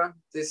later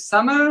this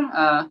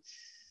summer.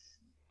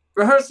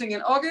 Rehearsing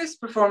in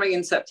August, performing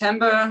in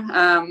September.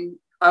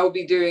 I will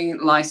be doing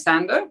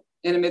Lysander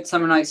in A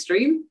Midsummer Night's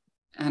Dream,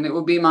 and it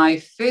will be my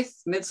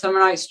 5th Midsummer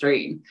Night's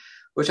Dream,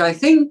 which I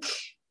think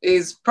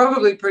is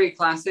probably pretty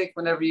classic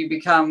whenever you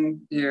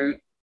become,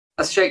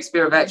 a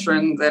Shakespeare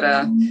veteran, that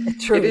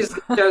it is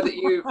the show that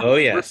you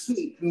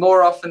repeat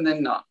more often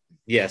than not.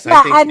 Yes,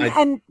 yeah, I think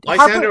and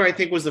Lysander, Harper, I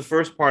think, was the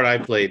first part I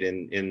played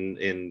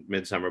in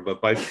Midsummer, but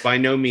by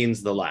no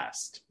means the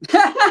last.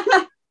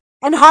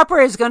 And Harper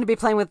is going to be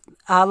playing with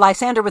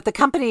Lysander with the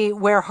company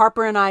where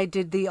Harper and I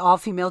did the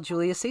all-female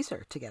Julius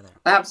Caesar together.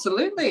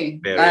 Absolutely.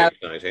 Very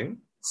exciting.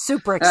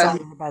 Super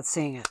excited about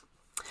seeing it.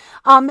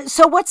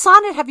 So what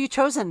sonnet have you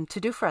chosen to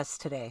do for us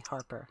today,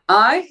 Harper?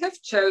 I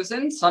have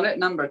chosen sonnet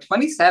number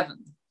 27.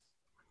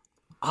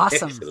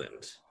 Awesome.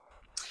 Excellent.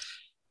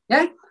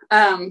 Yeah.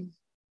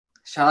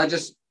 Shall I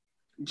just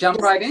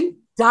jump right in?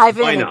 Dive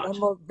in. Why not?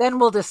 And then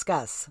we'll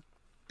discuss.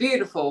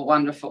 Beautiful,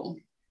 wonderful.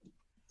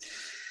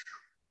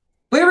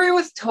 Weary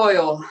with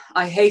toil,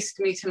 I haste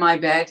me to my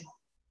bed,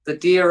 the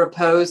dear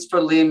repose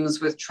for limbs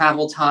with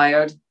travel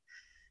tired.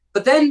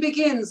 But then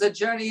begins a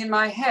journey in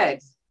my head,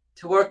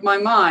 to work my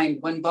mind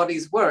when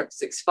body's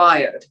work's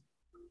expired.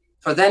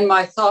 For then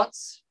my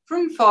thoughts,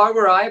 from far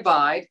where I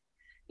abide,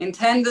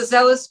 intend a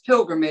zealous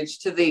pilgrimage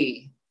to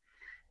thee,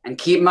 and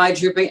keep my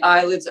drooping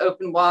eyelids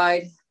open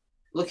wide,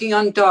 looking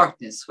on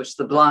darkness which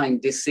the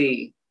blind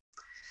see.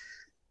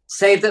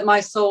 Save that my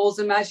soul's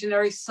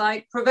imaginary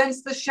sight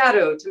prevents the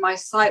shadow to my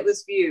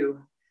sightless view,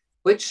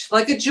 which,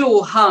 like a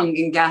jewel hung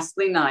in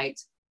ghastly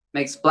night,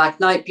 makes black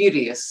night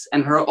beauteous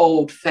and her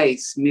old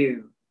face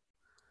new.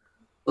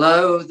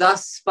 Lo,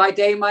 thus by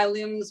day my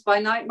limbs, by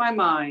night my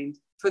mind,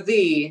 for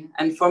thee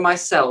and for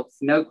myself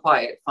no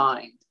quiet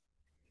find.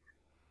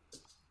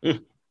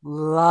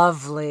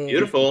 Lovely.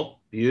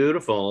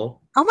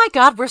 Beautiful. Oh my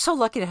God, we're so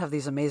lucky to have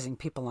these amazing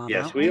people on.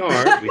 Yes, we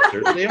are. We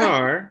certainly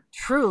are.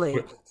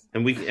 Truly.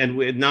 And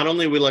we not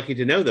only are we lucky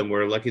to know them,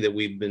 we're lucky that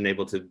we've been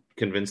able to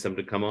convince them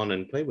to come on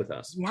and play with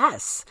us.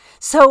 Yes.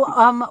 So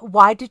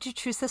why did you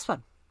choose this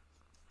one?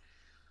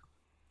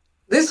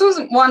 This was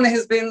one that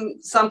has been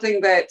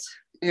something that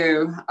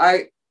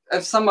I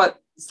have somewhat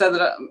said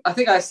that I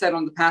think I said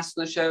on the past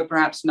on the show,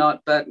 perhaps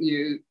not, but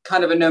you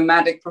kind of a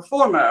nomadic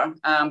performer,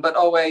 but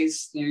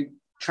always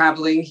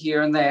traveling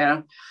here and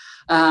there.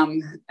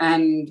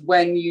 And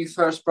when you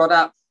first brought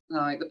up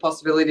the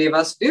possibility of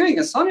us doing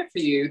a sonnet for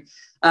you,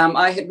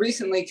 I had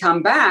recently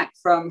come back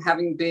from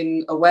having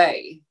been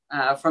away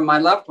from my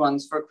loved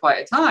ones for quite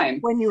a time.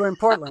 When you were in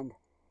Portland.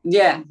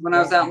 When I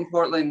was out in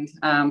Portland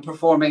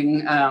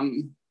performing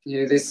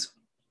this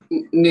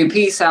new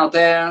piece out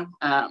there.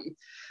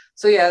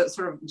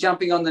 Sort of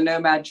jumping on the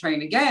nomad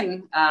train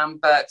again,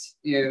 but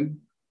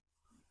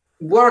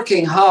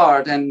working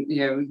hard,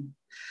 and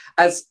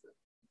as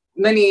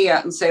many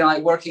say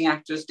like working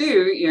actors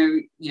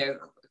do,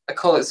 I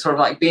call it sort of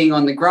like being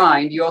on the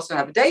grind. You also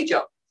have a day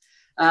job.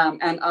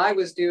 And I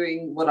was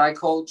doing what I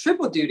call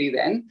triple duty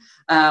then.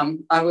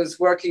 I was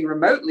working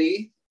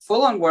remotely,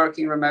 full on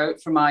working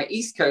remote for my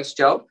East Coast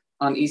job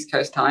on East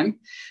Coast time.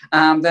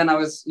 Then I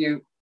was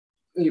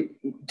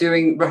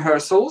doing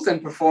rehearsals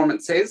and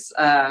performances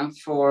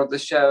for the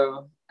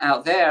show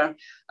out there.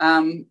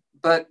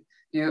 But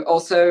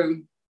also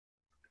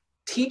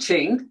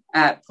teaching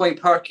at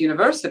Point Park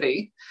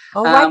University.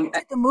 Oh,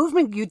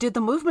 right. You did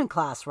the movement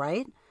class,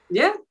 right?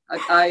 Yeah,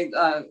 I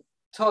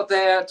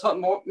taught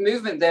more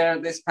movement there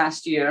this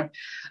past year.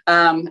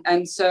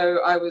 And so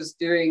I was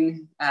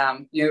doing,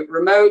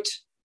 remote,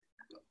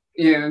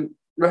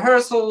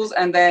 rehearsals,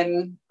 and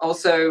then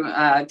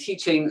also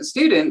teaching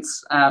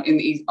students on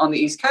the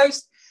East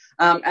Coast.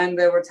 And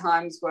there were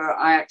times where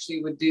I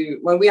actually would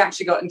when we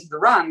actually got into the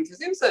run,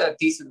 because it was a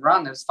decent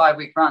run, it was a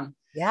 5-week run.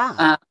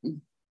 Yeah.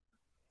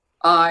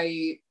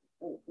 I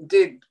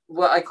did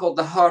what I called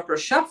the Harper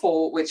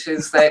Shuffle, which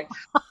is that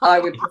I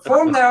would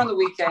perform there on the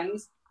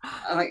weekends.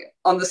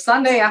 On the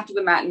Sunday after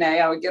the matinee,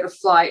 I would get a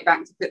flight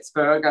back to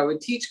Pittsburgh. I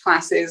would teach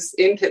classes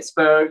in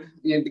Pittsburgh,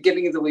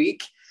 beginning of the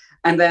week.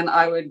 And then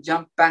I would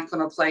jump back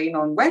on a plane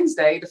on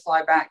Wednesday to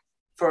fly back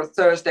for a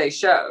Thursday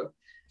show.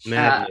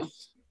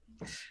 Madness.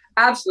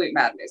 Absolute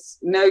madness.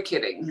 No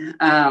kidding.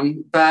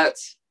 But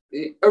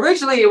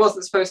originally it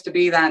wasn't supposed to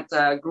be that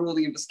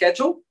grueling of a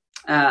schedule,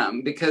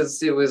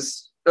 because it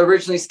was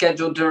originally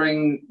scheduled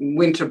during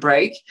winter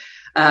break.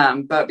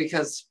 But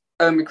because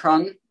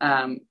Omicron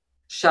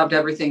shoved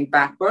everything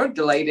backward,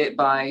 delayed it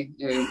by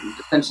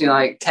essentially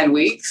like 10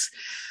 weeks,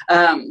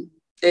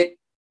 it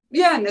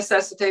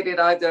necessitated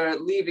either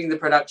leaving the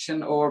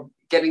production or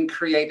getting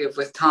creative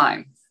with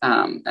time.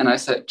 And I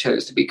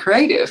chose to be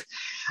creative.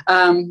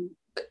 In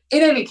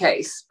any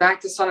case,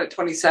 back to Sonnet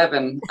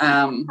 27,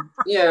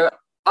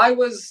 I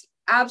was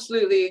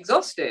absolutely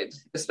exhausted,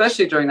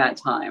 especially during that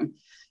time,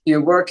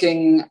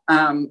 working,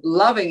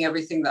 loving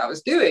everything that I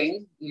was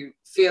doing,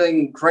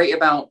 feeling great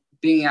about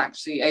being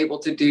actually able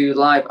to do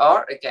live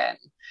art again.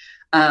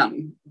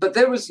 But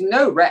there was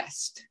no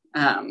rest.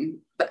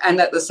 And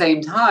at the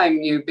same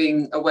time,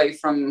 being away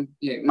from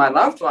my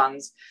loved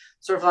ones,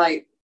 sort of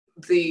like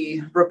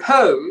the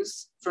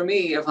repose for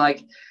me of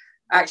like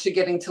actually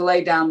getting to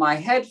lay down my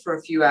head for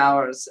a few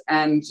hours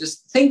and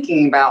just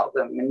thinking about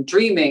them and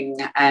dreaming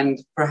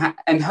and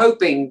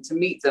hoping to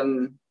meet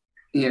them,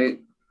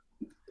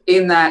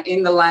 in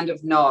the land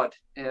of Nod,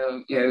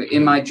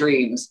 in my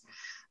dreams.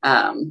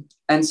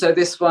 And so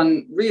this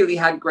one really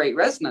had great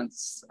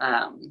resonance.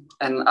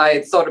 And I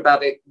had thought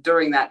about it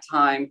during that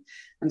time.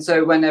 And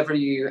so whenever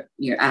you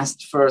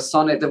asked for a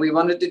sonnet that we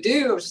wanted to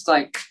do, I was just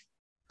like,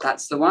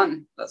 that's the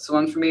one. That's the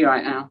one for me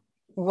right now.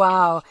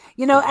 Wow.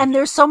 And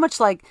there's so much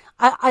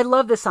I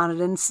love this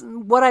sonnet, and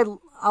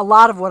a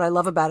lot of what I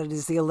love about it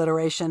is the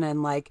alliteration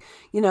and like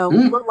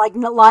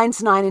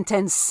lines 9 and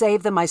 10,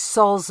 save that my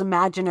soul's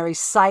imaginary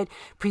sight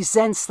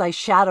presents thy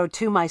shadow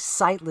to my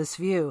sightless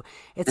view.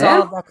 It's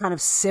all that kind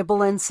of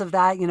sibilance of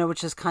that,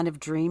 which is kind of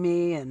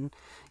dreamy and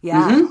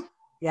yeah.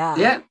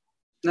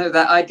 No,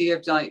 that idea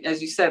of, like,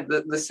 as you said,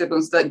 the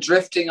sibilance, that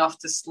drifting off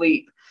to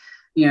sleep,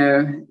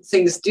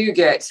 things do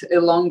get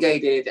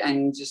elongated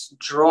and just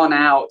drawn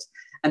out.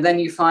 And then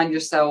you find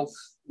yourself,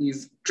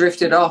 you've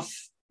drifted off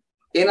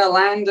in a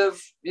land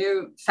of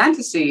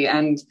fantasy.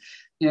 And,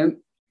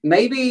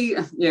 maybe,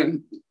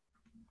 in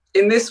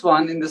this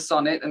one, in the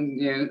sonnet,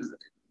 and,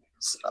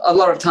 a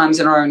lot of times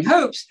in our own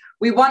hopes,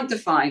 we want to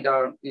find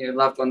our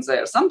loved ones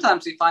there.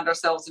 Sometimes we find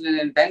ourselves in an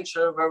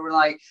adventure where we're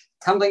like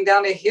tumbling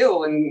down a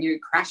hill and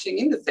crashing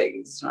into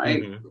things,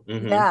 right? Mm-hmm,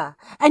 mm-hmm. Yeah.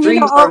 And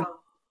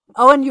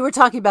and you were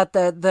talking about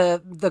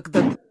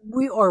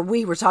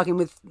we were talking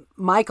with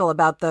Michael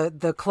about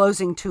the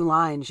closing 2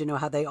 lines,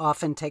 how they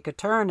often take a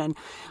turn. And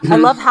I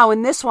love how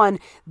in this one,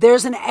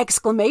 there's an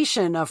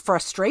exclamation of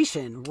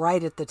frustration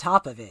right at the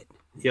top of it.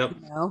 Yep.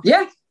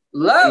 Yeah.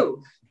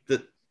 Low.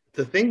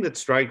 The thing that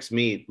strikes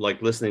me,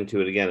 like listening to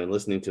it again and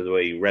listening to the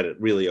way you read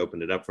it, really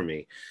opened it up for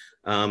me.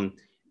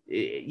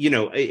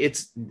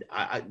 It's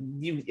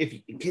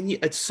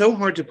so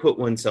hard to put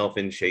oneself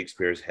in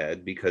Shakespeare's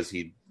head because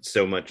his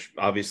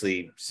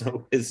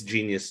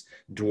genius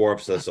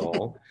dwarfs us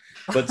all.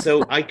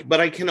 But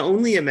I can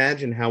only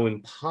imagine how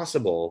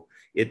impossible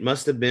it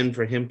must have been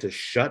for him to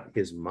shut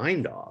his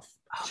mind off.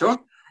 Sure.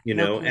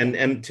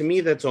 And to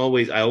me, I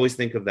always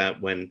think of that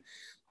when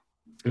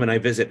when I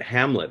visit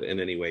Hamlet in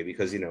any way,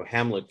 because,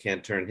 Hamlet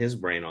can't turn his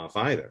brain off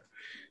either.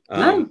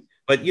 No.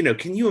 But,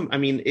 can you, I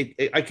mean,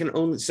 I can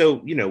only, so,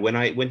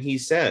 when he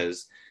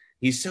says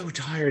he's so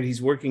tired,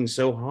 he's working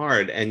so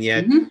hard, and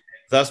yet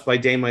thus by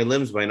day my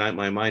limbs, by night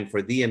my mind,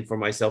 for thee and for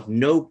myself,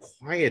 no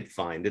quiet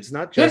find. It's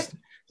not just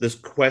this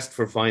quest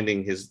for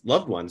finding his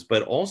loved ones,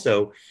 but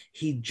also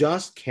he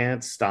just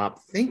can't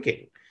stop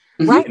thinking.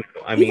 Right.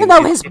 Even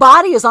though his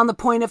body is on the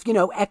point of,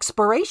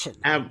 expiration.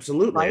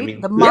 Absolutely. Right? I mean,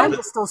 the mind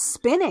is still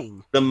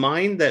spinning. The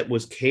mind that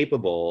was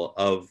capable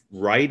of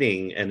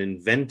writing and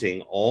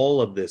inventing all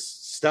of this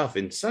stuff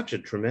in such a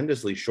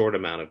tremendously short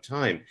amount of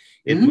time,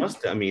 it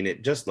must, I mean,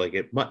 it just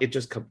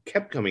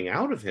kept coming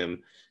out of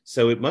him.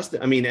 So it must,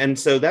 I mean, and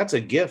so that's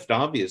a gift,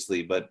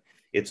 obviously, but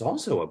it's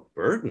also a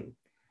burden.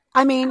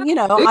 I mean,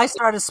 I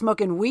started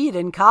smoking weed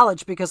in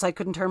college because I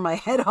couldn't turn my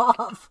head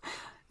off.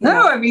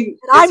 I mean,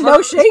 I'm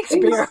no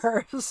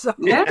Shakespeare. So.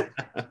 Yeah.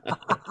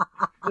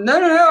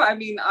 No. I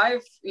mean,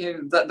 I've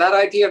that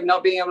idea of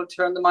not being able to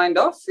turn the mind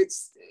off. It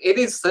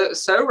is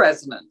so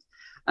resonant.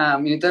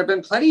 There have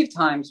been plenty of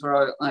times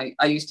where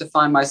I used to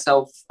find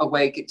myself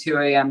awake at 2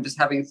 a.m. just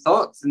having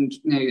thoughts and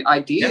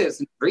ideas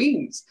and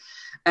dreams,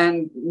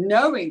 and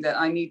knowing that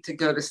I need to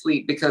go to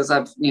sleep because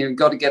I've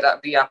got to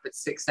be up at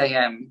 6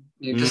 a.m.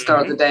 To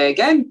start the day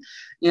again.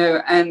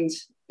 And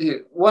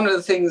one of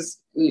the things,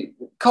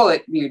 call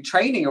it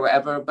training or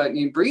whatever, but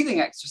breathing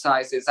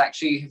exercises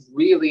actually have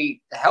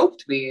really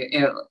helped me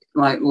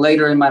like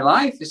later in my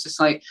life. It's just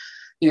like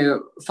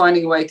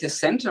finding a way to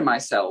center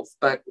myself.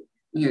 But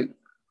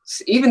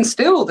even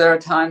still, there are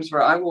times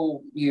where I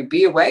will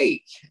be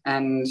awake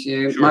and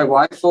my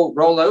wife will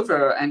roll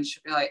over and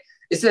she'll be like,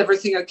 is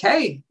everything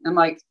okay? I'm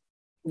like,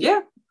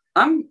 yeah,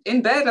 I'm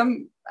in bed,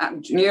 I'm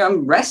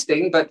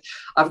resting, but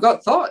I've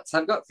got thoughts,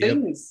 I've got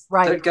things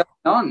that are going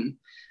on.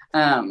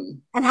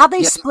 And how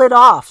they split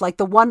off, like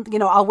the one,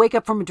 I'll wake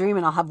up from a dream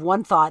and I'll have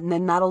one thought and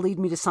then that'll lead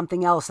me to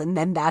something else. And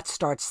then that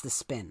starts the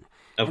spin.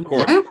 Of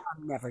course. I'm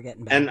never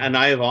getting back. And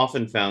I have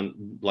often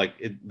found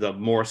the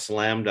more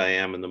slammed I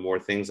am and the more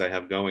things I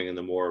have going and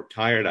the more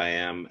tired I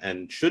am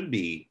and should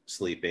be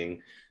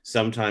sleeping,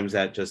 sometimes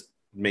that just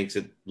makes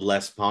it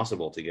less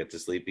possible to get to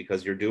sleep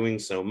because you're doing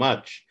so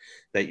much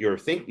that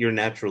you're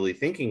naturally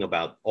thinking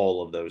about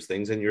all of those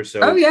things and you're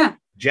so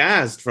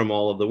jazzed from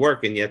all of the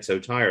work and yet so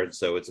tired.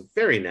 So it's a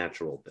very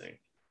natural thing.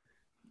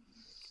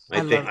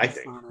 I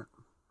think.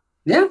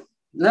 Yeah,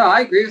 no,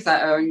 I agree with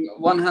that.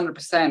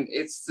 100%.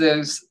 It's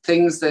those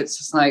things that's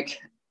just like,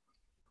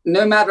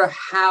 no matter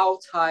how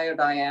tired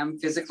I am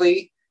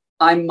physically,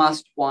 I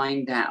must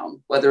wind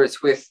down, whether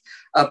it's with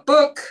a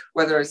book,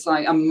 whether it's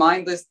like a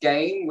mindless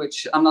game,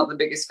 which I'm not the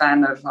biggest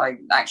fan of,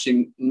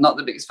 not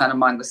the biggest fan of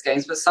mindless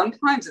games, but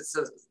sometimes it's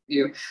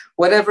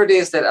whatever it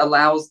is that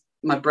allows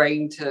my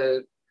brain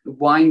to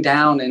wind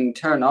down and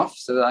turn off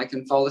so that I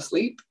can fall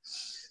asleep.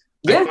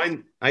 Yeah.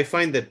 I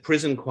find that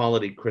prison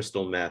quality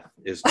crystal meth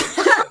is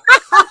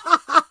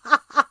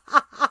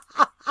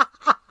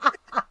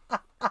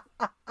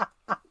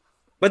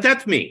But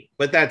that's me.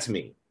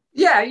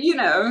 Yeah,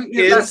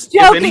 kids,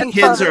 if any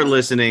kids are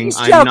listening,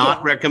 I'm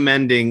not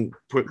recommending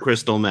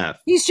crystal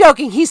meth. He's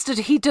joking.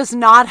 He does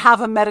not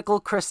have a medical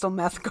crystal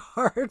meth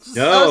card.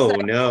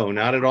 No,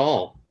 not at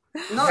all.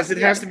 Because it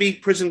has to be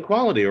prison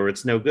quality or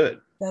it's no good.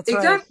 That's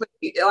exactly.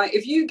 Right. Like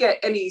if you get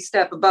any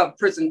step above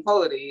prison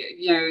quality,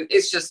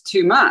 it's just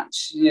too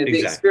much. The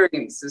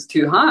experience is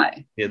too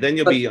high. Yeah, then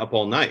you'll be up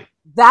all night.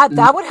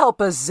 That would help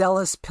a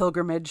zealous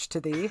pilgrimage to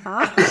thee,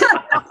 huh?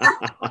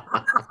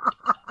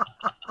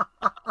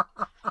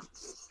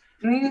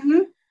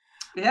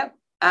 Yep,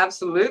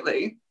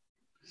 absolutely.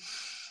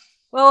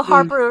 Well,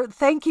 Harper,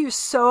 thank you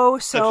so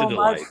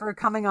much for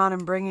coming on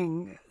and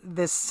bringing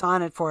this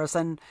sonnet for us,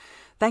 and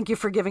thank you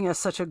for giving us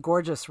such a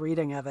gorgeous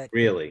reading of it.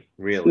 Really.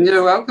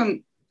 You're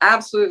welcome.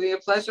 Absolutely a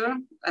pleasure,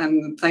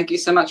 and thank you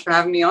so much for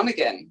having me on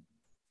again.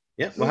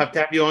 Yeah, we'll have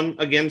to have you on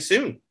again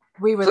soon.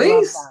 We would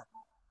love that.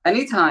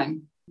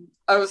 Anytime.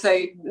 I would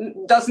say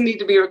doesn't need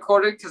to be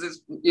recorded because it's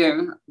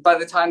by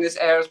the time this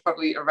airs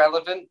probably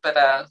irrelevant, but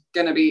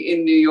going to be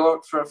in New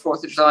York for a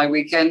 4th of July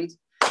weekend.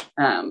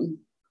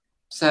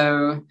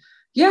 So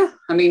yeah,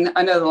 I mean,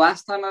 I know the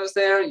last time I was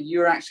there, you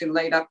were actually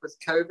laid up with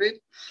COVID.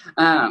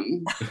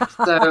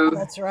 So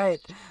that's right.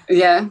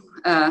 Yeah,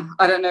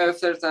 I don't know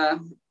if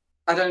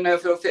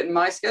it'll fit in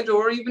my schedule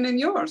or even in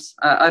yours.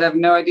 I'd have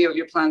no idea what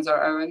your plans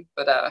are, Owen.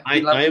 But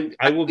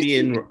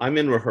I'm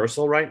in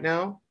rehearsal right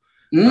now.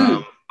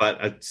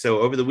 But so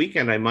over the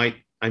weekend, I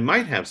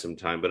might have some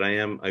time, but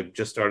I've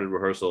just started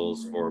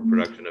rehearsals for a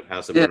production of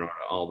House of Bernarda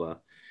Alba.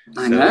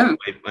 I know.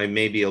 I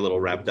may be a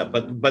little wrapped up,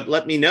 but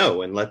let me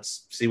know and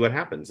let's see what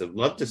happens. I'd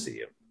love to see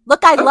you.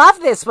 Look, I love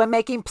this. We're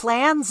making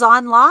plans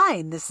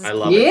online. I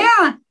love it.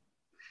 Yeah.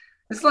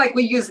 It's like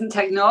we're using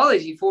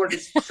technology for what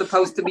it's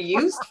supposed to be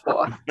used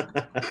for.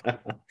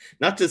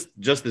 Not just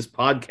this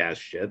podcast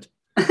shit.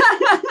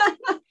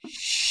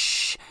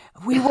 Shh.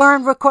 We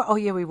weren't recording. Oh,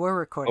 yeah, we were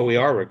recording. Oh, we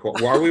are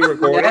recording. Are we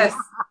recording?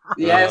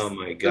 Yes. Oh,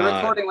 my God. The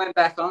recording went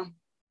back on.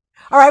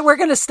 All right, we're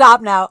going to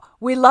stop now.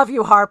 We love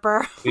you,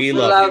 Harper. We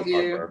love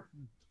you, Harper.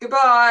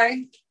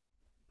 Goodbye.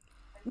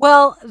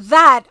 Well,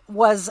 that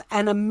was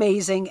an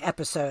amazing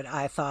episode,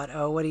 I thought.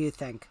 Oh, what do you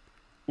think?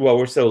 Well,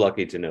 we're so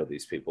lucky to know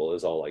these people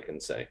is all I can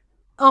say.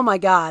 Oh, my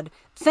God.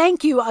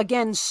 Thank you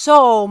again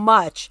so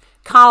much,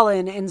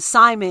 Colin and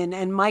Simon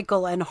and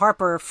Michael and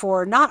Harper,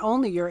 for not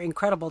only your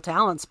incredible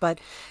talents, but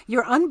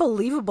your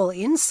unbelievable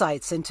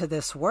insights into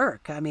this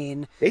work. I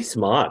mean... They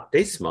smart.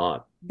 They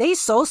smart. They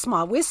so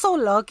smart. We're so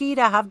lucky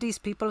to have these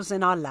people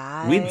in our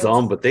lives. We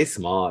dumb, but they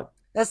smart.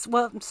 That's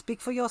well, speak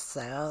for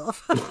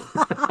yourself.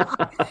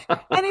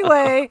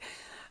 Anyway,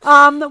 we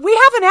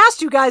haven't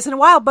asked you guys in a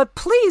while, but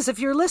please, if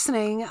you're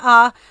listening,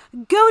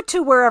 go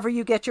to wherever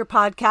you get your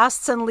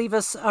podcasts and leave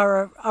us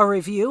a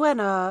review and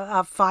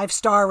a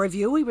 5-star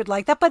review. We would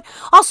like that, but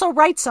also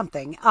write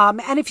something.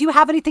 And if you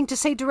have anything to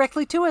say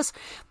directly to us,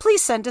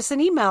 please send us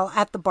an email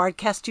at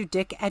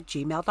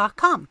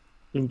thebardcastyoudick@gmail.com.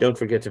 And don't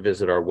forget to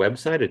visit our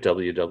website at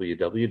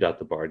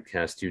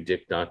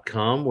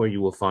www.thebardcastyoudick.com, where you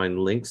will find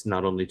links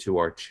not only to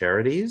our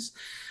charities,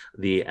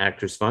 the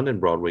Actors Fund and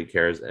Broadway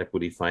Cares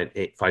Equity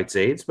Fights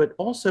AIDS, but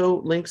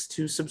also links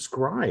to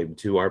subscribe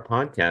to our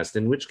podcast,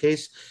 in which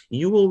case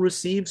you will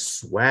receive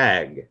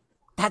swag.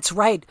 That's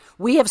right.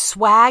 We have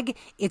swag.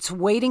 It's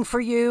waiting for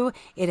you.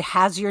 It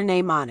has your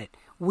name on it.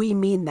 We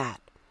mean that.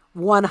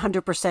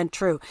 100%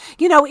 true.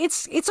 You know,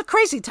 it's a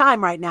crazy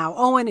time right now.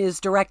 Owen is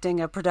directing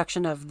a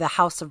production of The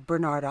House of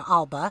Bernarda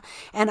Alba,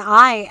 and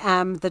I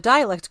am the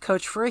dialect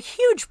coach for a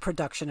huge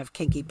production of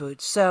Kinky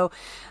Boots. So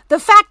the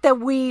fact that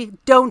we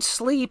don't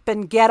sleep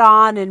and get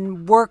on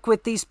and work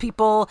with these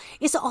people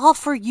is all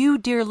for you,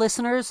 dear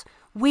listeners.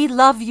 We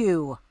love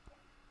you.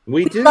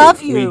 We do.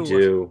 Love you. We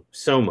do.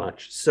 So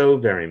much. So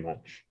very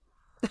much.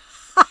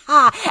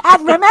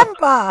 And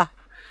remember...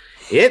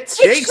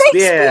 It's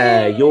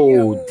Shakespeare,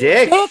 you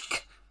dick.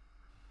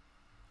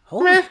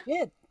 Holy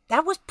shit.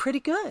 That was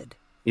pretty good.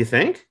 You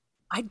think?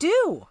 I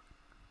do.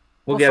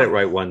 We'll get it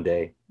right one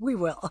day. We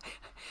will.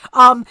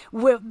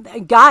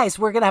 Guys,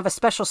 we're going to have a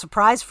special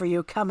surprise for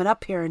you coming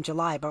up here in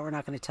July, but we're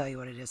not going to tell you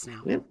what it is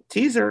now. Yep.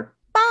 Teaser.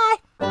 Bye.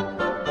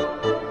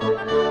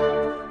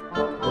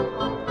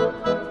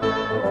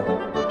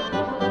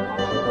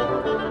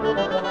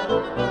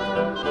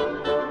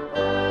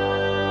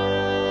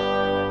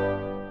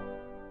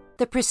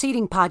 The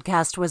preceding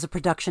podcast was a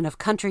production of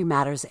Country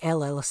Matters,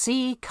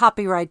 LLC,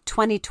 copyright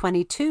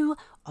 2022,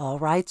 all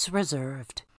rights reserved.